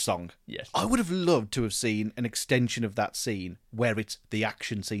stop mid-song. Yes. I would have loved to have seen an extension of that scene where it's the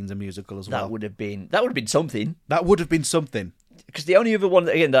action scene's a musical as well. That would have been something. That would have been something. Because the only other one,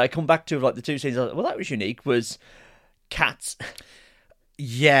 again, that I come back to, like the two scenes, I was like, well, that was unique, was Cats.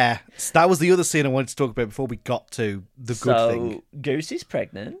 Yeah. That was the other scene I wanted to talk about before we got to the good thing. So, Goose is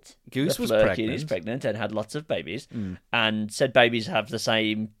pregnant. Goose was pregnant. Is pregnant and had lots of babies. And said babies have the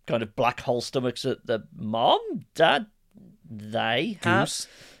same kind of black hole stomachs that the mom, dad, they have.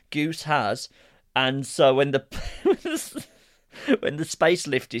 Goose has. And so when the when the space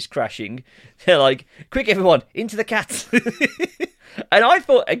lift is crashing, they're like, quick everyone, into the cats. And I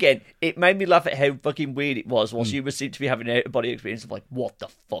thought, again, it made me laugh at how fucking weird it was whilst you seemed to be having an out-of-body experience of like, what the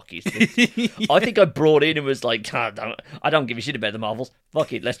fuck is this? I think I brought in and was like, I don't give a shit about the Marvels.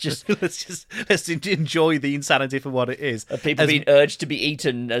 Fuck it, let's enjoy the insanity for what it is. People being urged to be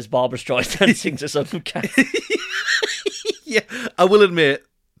eaten as Barbara Streisand sings a song of cats. Yeah, I will admit,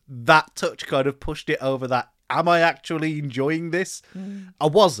 that touch kind of pushed it over that. Am I actually enjoying this? I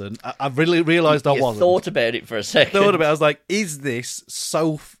wasn't. I really realised I wasn't. Thought about it for a second. I was like, is this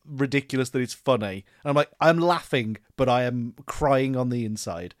so ridiculous that it's funny? And I'm like, I'm laughing, but I am crying on the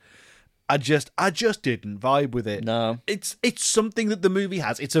inside. I just didn't vibe with it. No. It's something that the movie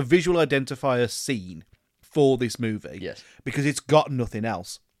has. It's a visual identifier scene for this movie. Yes. Because it's got nothing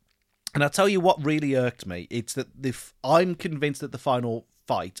else. And I'll tell you what really irked me. It's that I'm convinced that the final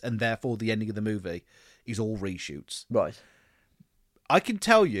fight, and therefore the ending of the movie, is all reshoots. Right. I can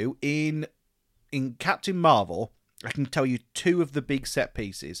tell you in Captain Marvel, I can tell you two of the big set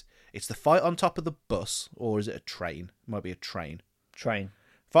pieces. It's the fight on top of the bus, or is it a train? It might be a train. Train.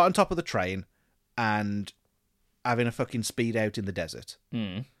 Fight on top of the train and having a fucking speed out in the desert.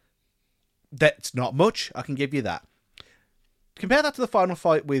 That's not much. I can give you that. Compare that to the final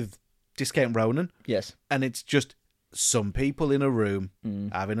fight with Discount Ronan. Yes. And it's just some people in a room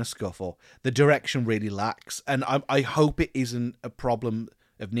having a scuffle. The direction really lacks. And I hope it isn't a problem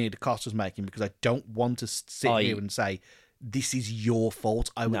of Nia DaCosta's making, because I don't want to sit here and say, this is your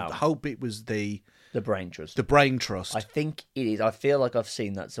fault. I would hope it was the brain trust. The brain trust. I think it is. I feel like I've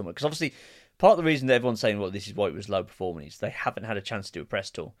seen that somewhere. Because obviously, part of the reason that everyone's saying, well, this is why it was low performing, is they haven't had a chance to do a press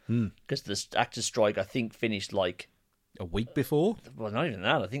tour. Because the actors' strike, I think, finished like a week before? Well, not even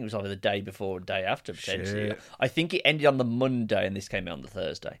that. I think it was either the day before or the day after, potentially. Shit. I think it ended on the Monday and this came out on the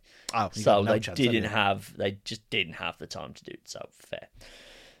Thursday. Oh, so they just didn't have the time to do it. So fair.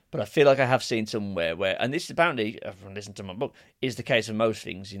 But I feel like I have seen somewhere where, and this is apparently, everyone listen to my book, is the case of most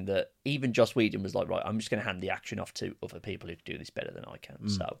things, in that even Joss Whedon was like, right, I'm just going to hand the action off to other people who can do this better than I can.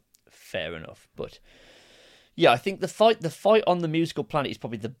 So fair enough. But yeah, I think the fight on the musical planet is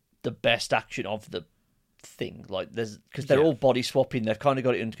probably the best action of the thing. Like, because they're all body swapping, they've kind of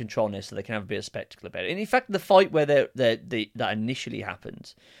got it under control now, so they can have a bit of spectacle about it. And in fact, the fight where that initially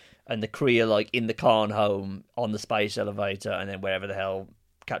happens, and the Kree are like in the Khan home on the space elevator, and then wherever the hell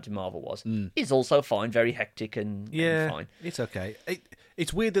Captain Marvel was, is also fine, very hectic and fine. It's okay.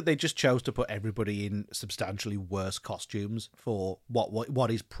 It's weird that they just chose to put everybody in substantially worse costumes for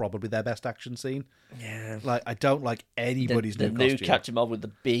what is probably their best action scene. Yeah, like I don't like anybody's the new new costume. Captain Marvel with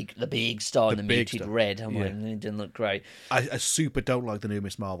the big star and the muted red. I'm like, it didn't look great. I super don't like the new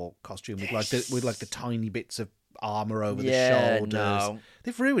Miss Marvel costume with like the tiny bits of armor over the shoulders. No.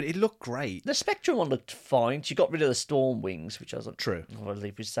 They've ruined it. It looked great. The Spectrum one looked fine. She got rid of the Storm wings, which I was like, true. Well,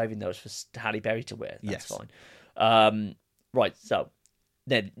 we're saving those for Halle Berry to wear. That's yes. fine. Right, so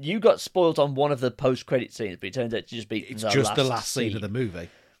then you got spoiled on one of the post-credit scenes, but it turns out to just be the last scene of the movie,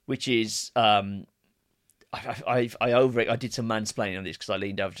 which is I did some mansplaining on this because I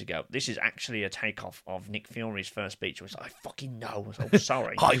leaned over to go, this is actually a takeoff of Nick Fury's first speech. I was like, I fucking know. I was like,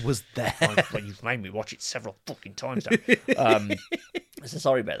 sorry. I was there. You've made me watch it several fucking times now. So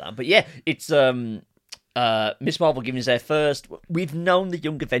sorry about that. But yeah, it's Miss Marvel giving us their first. We've known the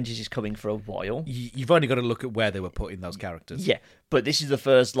Young Avengers is coming for a while. You've only got to look at where they were putting those characters. Yeah, but this is the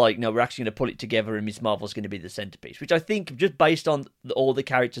first, like, no, we're actually going to pull it together and Miss Marvel's going to be the centerpiece, which I think, just based on all the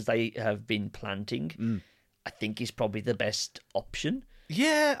characters they have been planting, I think is probably the best option.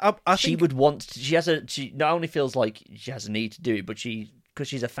 Yeah, I she think... would want. She not only feels like she has a need to do it, but because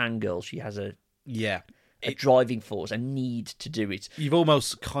she's a fangirl, she has a driving force, a need to do it. You've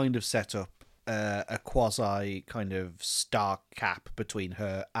almost kind of set up a quasi kind of stark cap between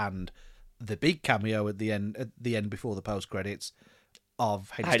her and the big cameo at the end before the post credits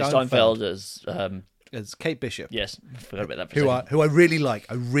of Haley Steinfeld as Kate Bishop. Yes, I forgot about that. Who I really like.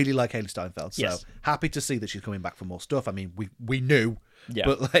 I really like Haley Steinfeld. So yes. Happy to see that she's coming back for more stuff. I mean, we knew,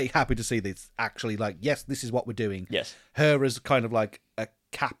 but like happy to see this actually, like, yes, this is what we're doing. Yes, her as kind of like a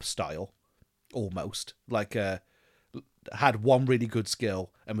Cap style, almost like had one really good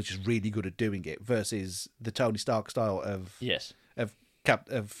skill and was just really good at doing it, versus the Tony Stark style of Ms.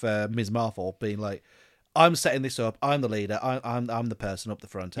 Marvel being like, I'm setting this up. I'm the leader. I'm the person up the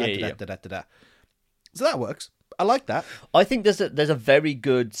front. So that works. I like that. I think there's a very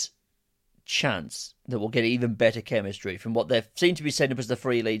good chance that we'll get even better chemistry from what they seem to be setting up as the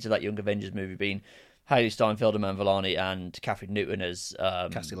three leads of that Young Avengers movie, being Hayley Steinfeld, Iman Vellani, and Catherine Newton as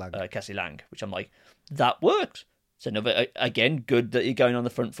Cassie Lang, which I'm like, that works. So another, again, good that you're going on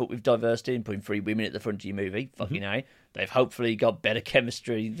the front foot with diversity and putting 3 women at the front of your movie. Fucking A. They've hopefully got better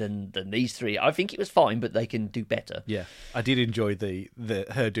chemistry than these 3. I think it was fine, but they can do better. Yeah. I did enjoy the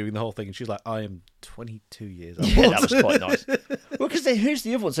her doing the whole thing, and she's like, I am 22 years old. Yeah, that was quite nice. Well, because who's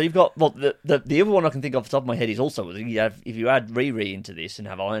the other one? So you've got, well, the other one I can think off the top of my head is also, if you add Riri into this and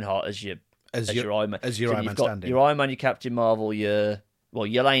have Ironheart as your Iron Man. As your Iron Man stand-in. Your Iron Man, your Captain Marvel,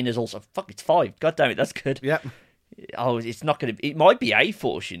 Yelena's also, it's 5. God damn it, that's good. Yep. Oh, it's not going to. It might be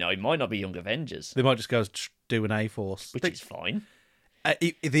A-Force, It might not be Young Avengers. They might just go do an A-Force, which is fine.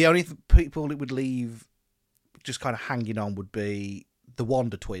 The only people it would leave just kind of hanging on would be the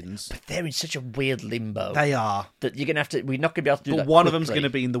Wonder twins. But they're in such a weird limbo. They are. That you're going to have to. We're not going to be able to do that. But one of them's going to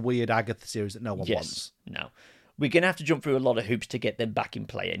be in the weird Agatha series that no one wants. No, we're going to have to jump through a lot of hoops to get them back in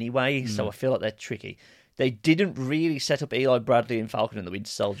play anyway. So I feel like they're tricky. They didn't really set up Eli Bradley and Falcon and the Winter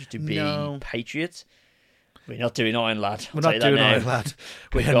Soldier to be patriots. We're not doing Iron Lad. We're not doing Iron Lad.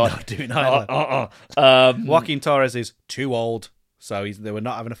 We're not doing Iron Lad. Joaquin Torres is too old, so they were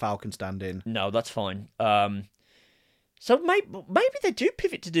not having a Falcon stand-in. No, that's fine. So maybe they do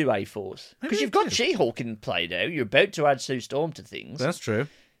pivot to do A-Force. Because you've got She-Hulk in play now. You're about to add Sue Storm to things. That's true.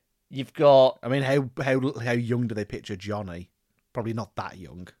 You've got... I mean, how young do they picture Johnny? Probably not that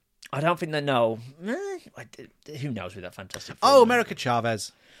young. I don't think they know. Who knows with that Fantastic Four? Oh, America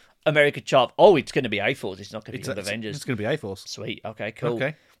Chavez. America Chop. Oh, it's going to be A-Force. It's not going to be Young Avengers. It's going to be A-Force. Sweet. Okay, cool.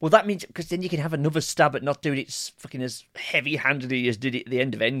 Okay. Well, that means... Because then you can have another stab at not doing it fucking as heavy-handedly as did it at the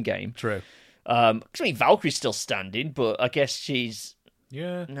end of Endgame. True. Because, I mean, Valkyrie's still standing, but I guess she's...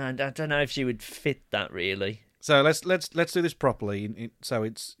 Yeah. No, I don't know if she would fit that, really. So let's do this properly. So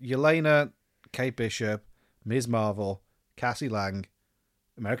it's Yelena, Kate Bishop, Ms. Marvel, Cassie Lang,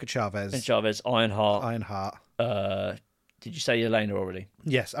 America Chavez. And Chavez, Ironheart. Ironheart. Did you say Yelena already?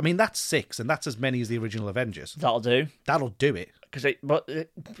 Yes. I mean, that's 6, and that's as many as the original Avengers. That'll do. That'll do it. But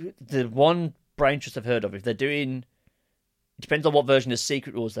the one brain trust I've heard of, if they're doing... It depends on what version of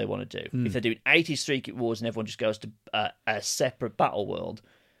Secret Wars they want to do. If they're doing 80s Secret Wars and everyone just goes to a separate battle world,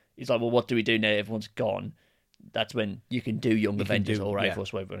 it's like, well, what do we do now? Everyone's gone. That's when you can do Young Avengers or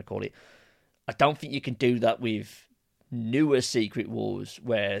A-Force, whatever you want to call it. I don't think you can do that with newer Secret Wars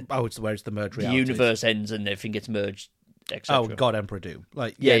where it's the merged the realities. universe ends and everything gets merged, etc. Oh, God, Emperor Doom.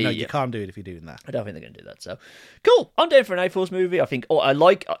 You can't do it if you're doing that. I don't think they're going to do that. So, cool. I'm down for an A-Force movie. I think I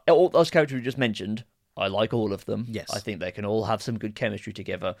like all those characters we just mentioned. I like all of them. Yes. I think they can all have some good chemistry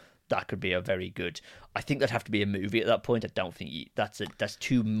together. That could be a very good... I think that'd have to be a movie at that point. I don't think that's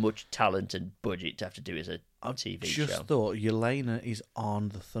too much talent and budget to have to do as a TV show. I just thought Yelena is on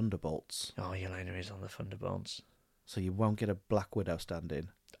the Thunderbolts. Oh, Yelena is on the Thunderbolts. So you won't get a Black Widow stand-in.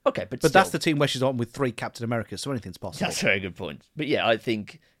 Okay, but that's the team where she's on with 3 Captain Americas, so anything's possible. That's a very good point. But yeah, I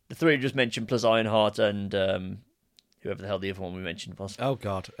think the 3 I just mentioned, plus Ironheart and... whoever the hell the other one we mentioned was. Oh,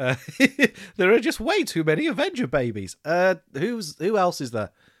 God. There are just way too many Avenger babies. Who else is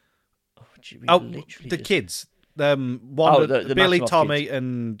there? The kids. The Billy, Maximoff Tommy, kids.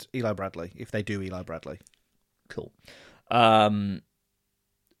 and Eli Bradley, if they do Eli Bradley. Cool. Now,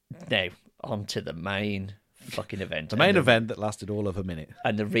 on to the main fucking event. The main event that lasted all of a minute.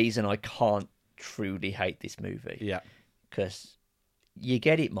 And the reason I can't truly hate this movie. Yeah. Because you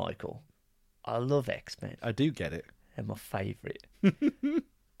get it, Michael. I love X-Men. I do get it. They're my favourite.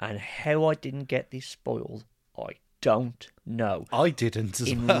 And how I didn't get this spoiled, I don't know. I didn't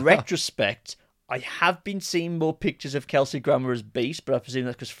as well. In retrospect, I have been seeing more pictures of Kelsey Grammer as Beast, but I presume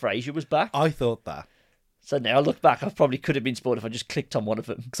that's because Frasier was back. I thought that. So now I look back, I probably could have been spoiled if I just clicked on one of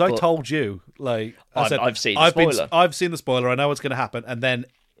them. Because I told you, I've seen the spoiler. I've seen the spoiler, I know what's going to happen, and then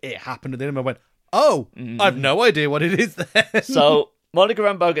it happened, and then I went, oh, I've no idea what it is then. So... Monica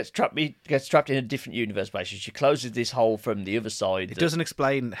Rambeau gets trapped in a different universe, basically. She closes this hole from the other side. It doesn't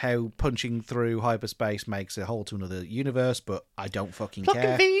explain how punching through hyperspace makes a hole to another universe, but I don't fucking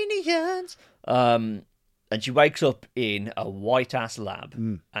care. Convenience. And she wakes up in a white-ass lab.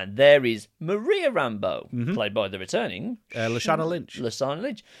 And there is Maria Rambeau, played by the returning... Lashana Lynch.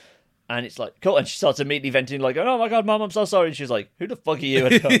 And it's like, cool. And she starts immediately venting, like, oh my God, Mom, I'm so sorry. And she's like, who the fuck are you?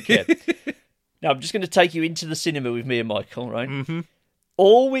 I don't care. Now, I'm just going to take you into the cinema with me and Michael, right? Mm-hmm.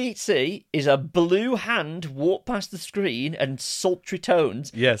 All we see is a blue hand walk past the screen and sultry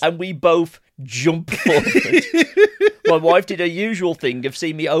tones. Yes. And we both jump forward. My wife did her usual thing of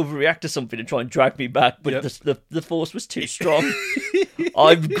seeing me overreact to something and try and drag me back, but the force was too strong.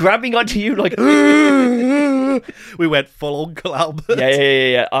 I'm grabbing onto you like... We went full Uncle Albert.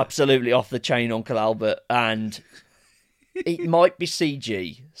 Yeah, absolutely off the chain Uncle Albert. And... It might be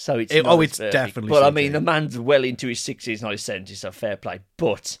CG, so it's not it's perfect. definitely But CG. I mean, the man's well into his 60s, not his 70s, so fair play.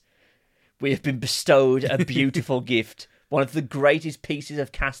 But we have been bestowed a beautiful gift, one of the greatest pieces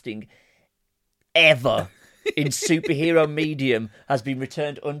of casting ever in superhero medium has been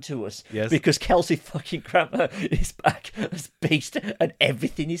returned unto us. Yes. Because Kelsey fucking Grammer is back as Beast and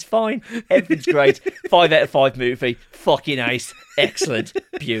everything is fine. Everything's great. 5 out of 5 movie. Fucking ace. Excellent.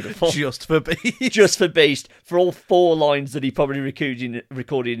 Beautiful. Just for Beast. Just for Beast. For all 4 lines that he probably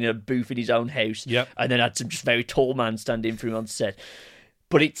recorded in a booth in his own house. Yep. And then had some just very tall man stand in for him on set.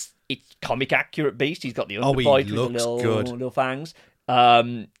 But it's comic accurate Beast. He's got the underbite with the little fangs.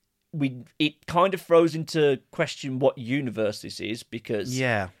 It kind of throws into question what universe this is, because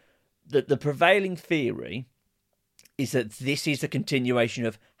the prevailing theory is that this is a continuation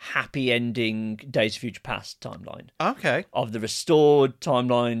of happy ending Days of Future Past timeline. Okay. Of the restored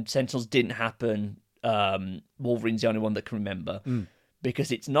timeline, Sentinels didn't happen. Wolverine's the only one that can remember. Because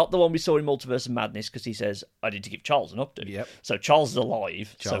it's not the one we saw in Multiverse of Madness, because he says, I need to give Charles an update. Yep. So Charles is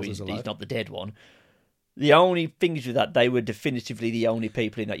alive, he's not the dead one. The only things with that, they were definitively the only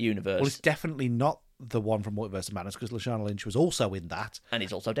people in that universe. Well, it's definitely not the one from Multiverse of Madness, because Lashana Lynch was also in that. And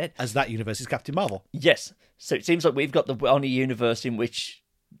he's also dead. As that universe is Captain Marvel. Yes. So it seems like we've got the only universe in which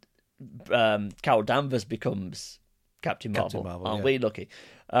Carol Danvers becomes Captain Marvel. Aren't we lucky?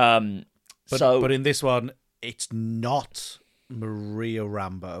 But in this one, it's not Maria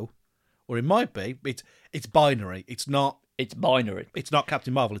Rambeau. or it might be. It's binary. It's not binary. It's not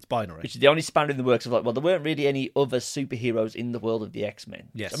Captain Marvel. It's binary. Which is the only spanner in the works of like, well, there weren't really any other superheroes in the world of the X-Men.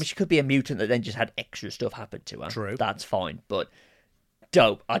 Yes. I mean, she could be a mutant that then just had extra stuff happen to her. True. That's fine, but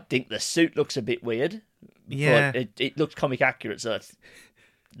dope. I think the suit looks a bit weird. Yeah. But it looks comic accurate, so that's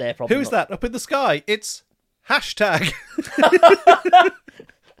their problem. Who's that up in the sky? It's hashtag.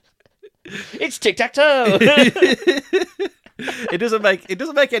 It's tic-tac-toe. It doesn't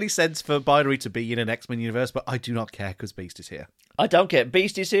make any sense for binary to be in an X-Men universe, but I do not care because Beast is here. I don't care.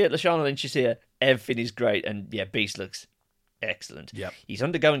 Beast is here. Lashana Lynch is here. Everything is great, and yeah, Beast looks excellent. Yep. He's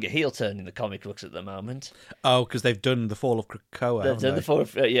undergoing a heel turn in the comic books at the moment. Oh, because they've done the Fall of Krakoa. They've done the Fall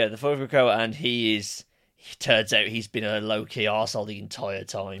of Krakoa, and he turns out he's been a low-key arsehole the entire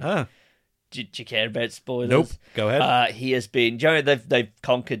time. Oh. Do you care about spoilers? Nope. Go ahead. He has been. Do you know they've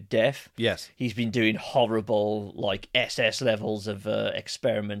conquered death? Yes. He's been doing horrible, like SS levels of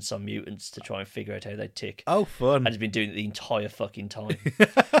experiments on mutants to try and figure out how they tick. Oh, fun! And he's been doing it the entire fucking time,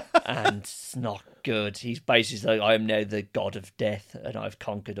 and it's not good. He's basically like, I am now the god of death, and I've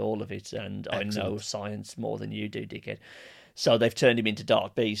conquered all of it, and excellent. I know science more than you do, dickhead. So they've turned him into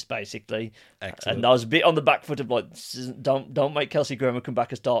Dark Beast, basically. Excellent. And I was a bit on the back foot of like, don't make Kelsey Grammer come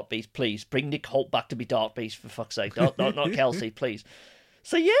back as Dark Beast, please. Bring Nick Holt back to be Dark Beast, for fuck's sake. Not Kelsey, please.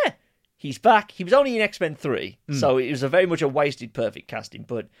 So yeah, he's back. He was only in X-Men 3, so it was very much a wasted perfect casting,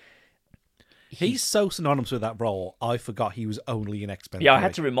 but... He's so synonymous with that role, I forgot he was only in X-Men 3. Yeah, I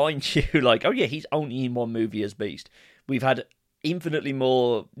had to remind you, like, oh yeah, he's only in one movie as Beast. We've had infinitely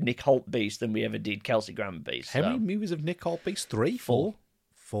more Nick Holt Beast than we ever did Kelsey Grammer Beast. How many movies of Nick Holt Beast? 3? 4?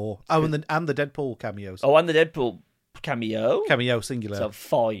 4. Oh, and the Deadpool cameos. Oh, and the Deadpool cameo? Cameo singular. So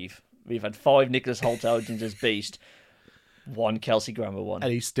 5. We've had 5 Nicholas Holt origins as Beast, 1 Kelsey Grammer one.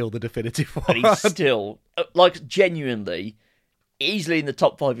 And he's still the definitive one. And he's still, like, genuinely, easily in the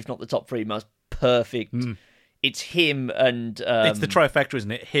top 5, if not the top 3, most perfect. It's him and... it's the trifecta,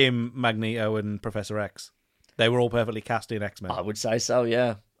 isn't it? Him, Magneto, and Professor X. They were all perfectly cast in X-Men. I would say so,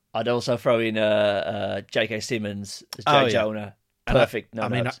 yeah. I'd also throw in J.K. Simmons as J. Jonah. Perfect.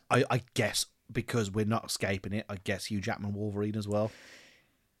 I guess because we're not escaping it, I guess Hugh Jackman Wolverine as well.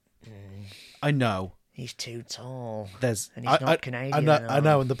 I know. He's too tall. And he's not Canadian. I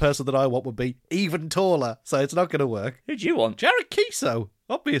know, and the person that I want would be even taller, so it's not going to work. Who'd you want? Jared Keeso,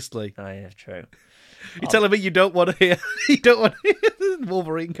 obviously. Oh, yeah, true. You're telling me you don't want to hear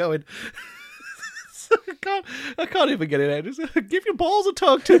Wolverine going... I can't even get it out. Just, give your balls a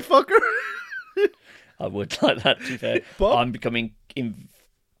tug, tit fucker. I would like that, to be fair. But I'm becoming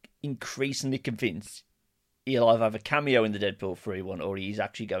increasingly convinced he'll either have a cameo in the Deadpool 3 one, or he's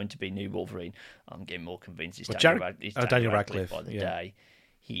actually going to be new Wolverine. I'm getting more convinced he's Daniel Radcliffe by the day.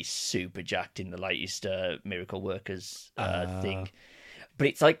 He's super jacked in the latest Miracle Workers thing. But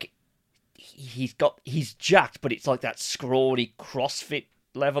it's like he's jacked, but it's like that scrawny CrossFit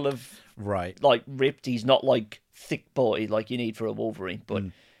level of like ripped. He's not like thick body like you need for a Wolverine, but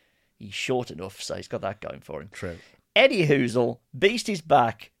he's short enough, so he's got that going for him. True. Eddie Hoozle, Beast is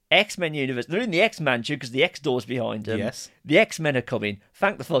back. X-Men universe. They're in the X-Mansion because the X-door's behind them. Yes. The X-Men are coming.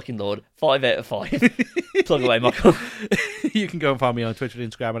 Thank the fucking Lord. 5 out of 5. Plug away, Michael. You can go and find me on Twitter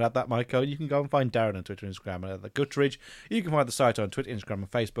and Instagram at @thatmichael. You can go and find Darren on Twitter and Instagram at @theGuttridge. You can find the site on Twitter, Instagram, and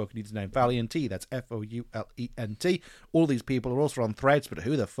Facebook. Use the name Valiant. That's Foulent. All these people are also on Threads, but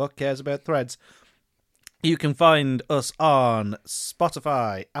who the fuck cares about Threads? You can find us on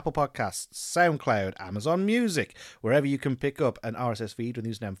Spotify, Apple Podcasts, SoundCloud, Amazon Music, wherever you can pick up an RSS feed with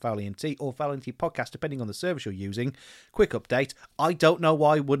the username Valiant or Valiant Podcast, depending on the service you're using. Quick update, I don't know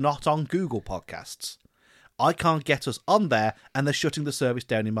why we're not on Google Podcasts. I can't get us on there, and they're shutting the service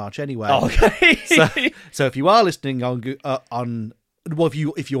down in March anyway. Okay. So if you are listening on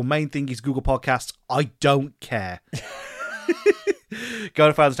if your main thing is Google Podcasts, I don't care.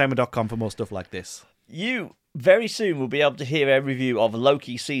 Go to fatherstatement.com for more stuff like this. You very soon will be able to hear our review of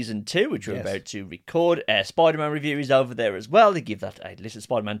Loki Season 2, which we're about to record. Our Spider-Man review is over there as well. They give that a listen.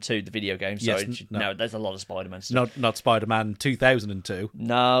 Spider-Man 2, the video game. So no, there's a lot of Spider-Man stuff. Not Spider-Man 2002.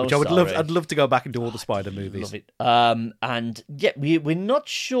 No, which I'd love to go back and do all the Spider movies. Love it. And yeah, we're not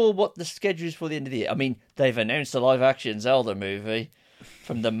sure what the schedule is for the end of the year. I mean, they've announced a live-action Zelda movie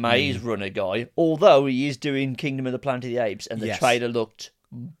from the Maze Runner guy, although he is doing Kingdom of the Planet of the Apes, and the trailer looked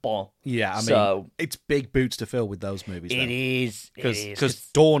bon. Yeah, I mean, it's big boots to fill with those movies. It is. Because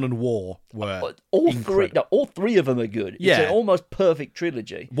Dawn and War were all three of them are good. Yeah. It's an almost perfect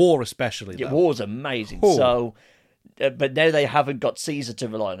trilogy. War especially, though. Yeah, War's amazing. Cool. So, but now they haven't got Caesar to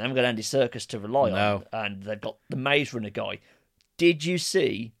rely on. They haven't got Andy Serkis to rely on. And they've got the Maze Runner guy. Did you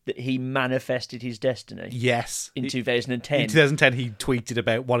see that he manifested his destiny? Yes. In 2010. In 2010, he tweeted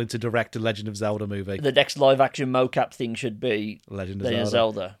about wanting to direct a Legend of Zelda movie. The next live-action mocap thing should be Legend of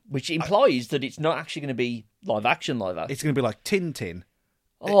Zelda. Which implies that it's not actually going to be live-action. It's going to be like Tintin.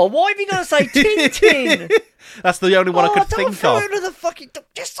 Oh, why have you got to say Tintin? That's the only one I could think of.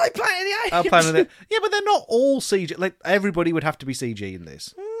 Just say Planet of the Apes. Planet of the... Yeah, but they're not all CG. Like, everybody would have to be CG in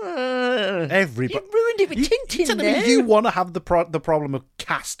this. Everybody. You ruined it with Tintin there. You want to have the problem of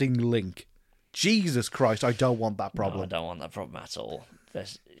casting Link. Jesus Christ, I don't want that problem. No, I don't want that problem at all.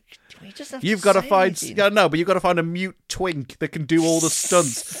 You've got to find... No, but you've got to find a mute twink that can do all the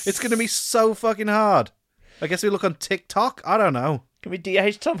stunts. It's going to be so fucking hard. I guess we look on TikTok. I don't know. Can we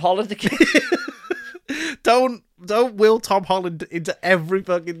DH Tom Holland again? Don't will Tom Holland into every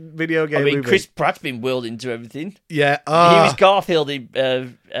fucking video game movie. Chris Pratt's been willed into everything. Yeah. He was Garfield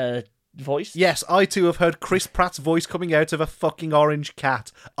voice. Yes, I too have heard Chris Pratt's voice coming out of a fucking orange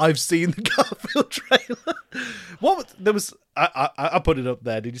cat. I've seen the Garfield trailer. There was... I put it up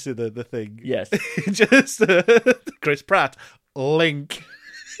there. Did you see the thing? Yes. Just Chris Pratt, Link...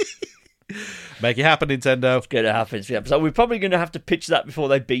 Make it happen, Nintendo. It's going to happen. So we're probably going to have to pitch that before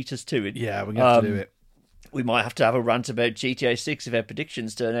they beat us to it. Yeah, we're going to have to do it. We might have to have a rant about GTA 6 if our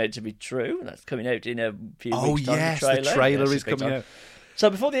predictions turn out to be true. And that's coming out in a few weeks' time. Yes, the trailer is coming out. So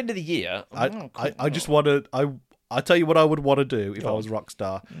before the end of the year... I just want to... I'll tell you what I would want to do if I was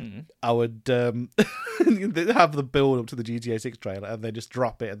Rockstar. I would have the build up to the GTA 6 trailer and then just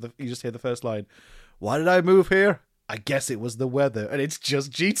drop it and you just hear the first line. Why did I move here? I guess it was the weather, and it's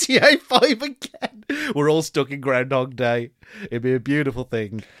just GTA 5 again. We're all stuck in Groundhog Day. It'd be a beautiful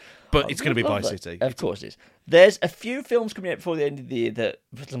thing. But it's going to be Vice City. Of course it is. There's a few films coming out before the end of the year that,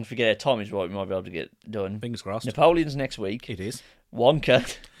 as long as we get our time is right, we might be able to get done. Fingers crossed. Napoleon's next week. It is.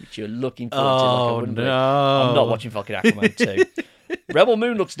 Wonka, which you're looking forward to. Oh, no. I'm not watching fucking Aquaman 2. Rebel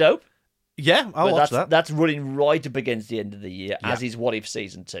Moon looks dope. Yeah, I'll watch that. That's running right up against the end of the year, as is What If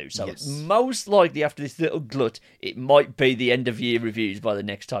Season 2. So most likely after this little glut, it might be the end of year reviews by the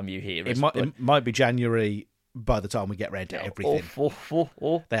next time you hear us. It might be January by the time we get round to everything.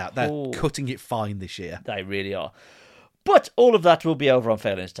 They're cutting it fine this year. They really are. But all of that will be over on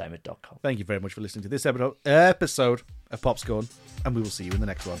failentertainment.com. Thank you very much for listening to this episode of PopScorn, and we will see you in the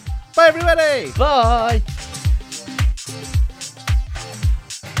next one. Bye, everybody! Bye!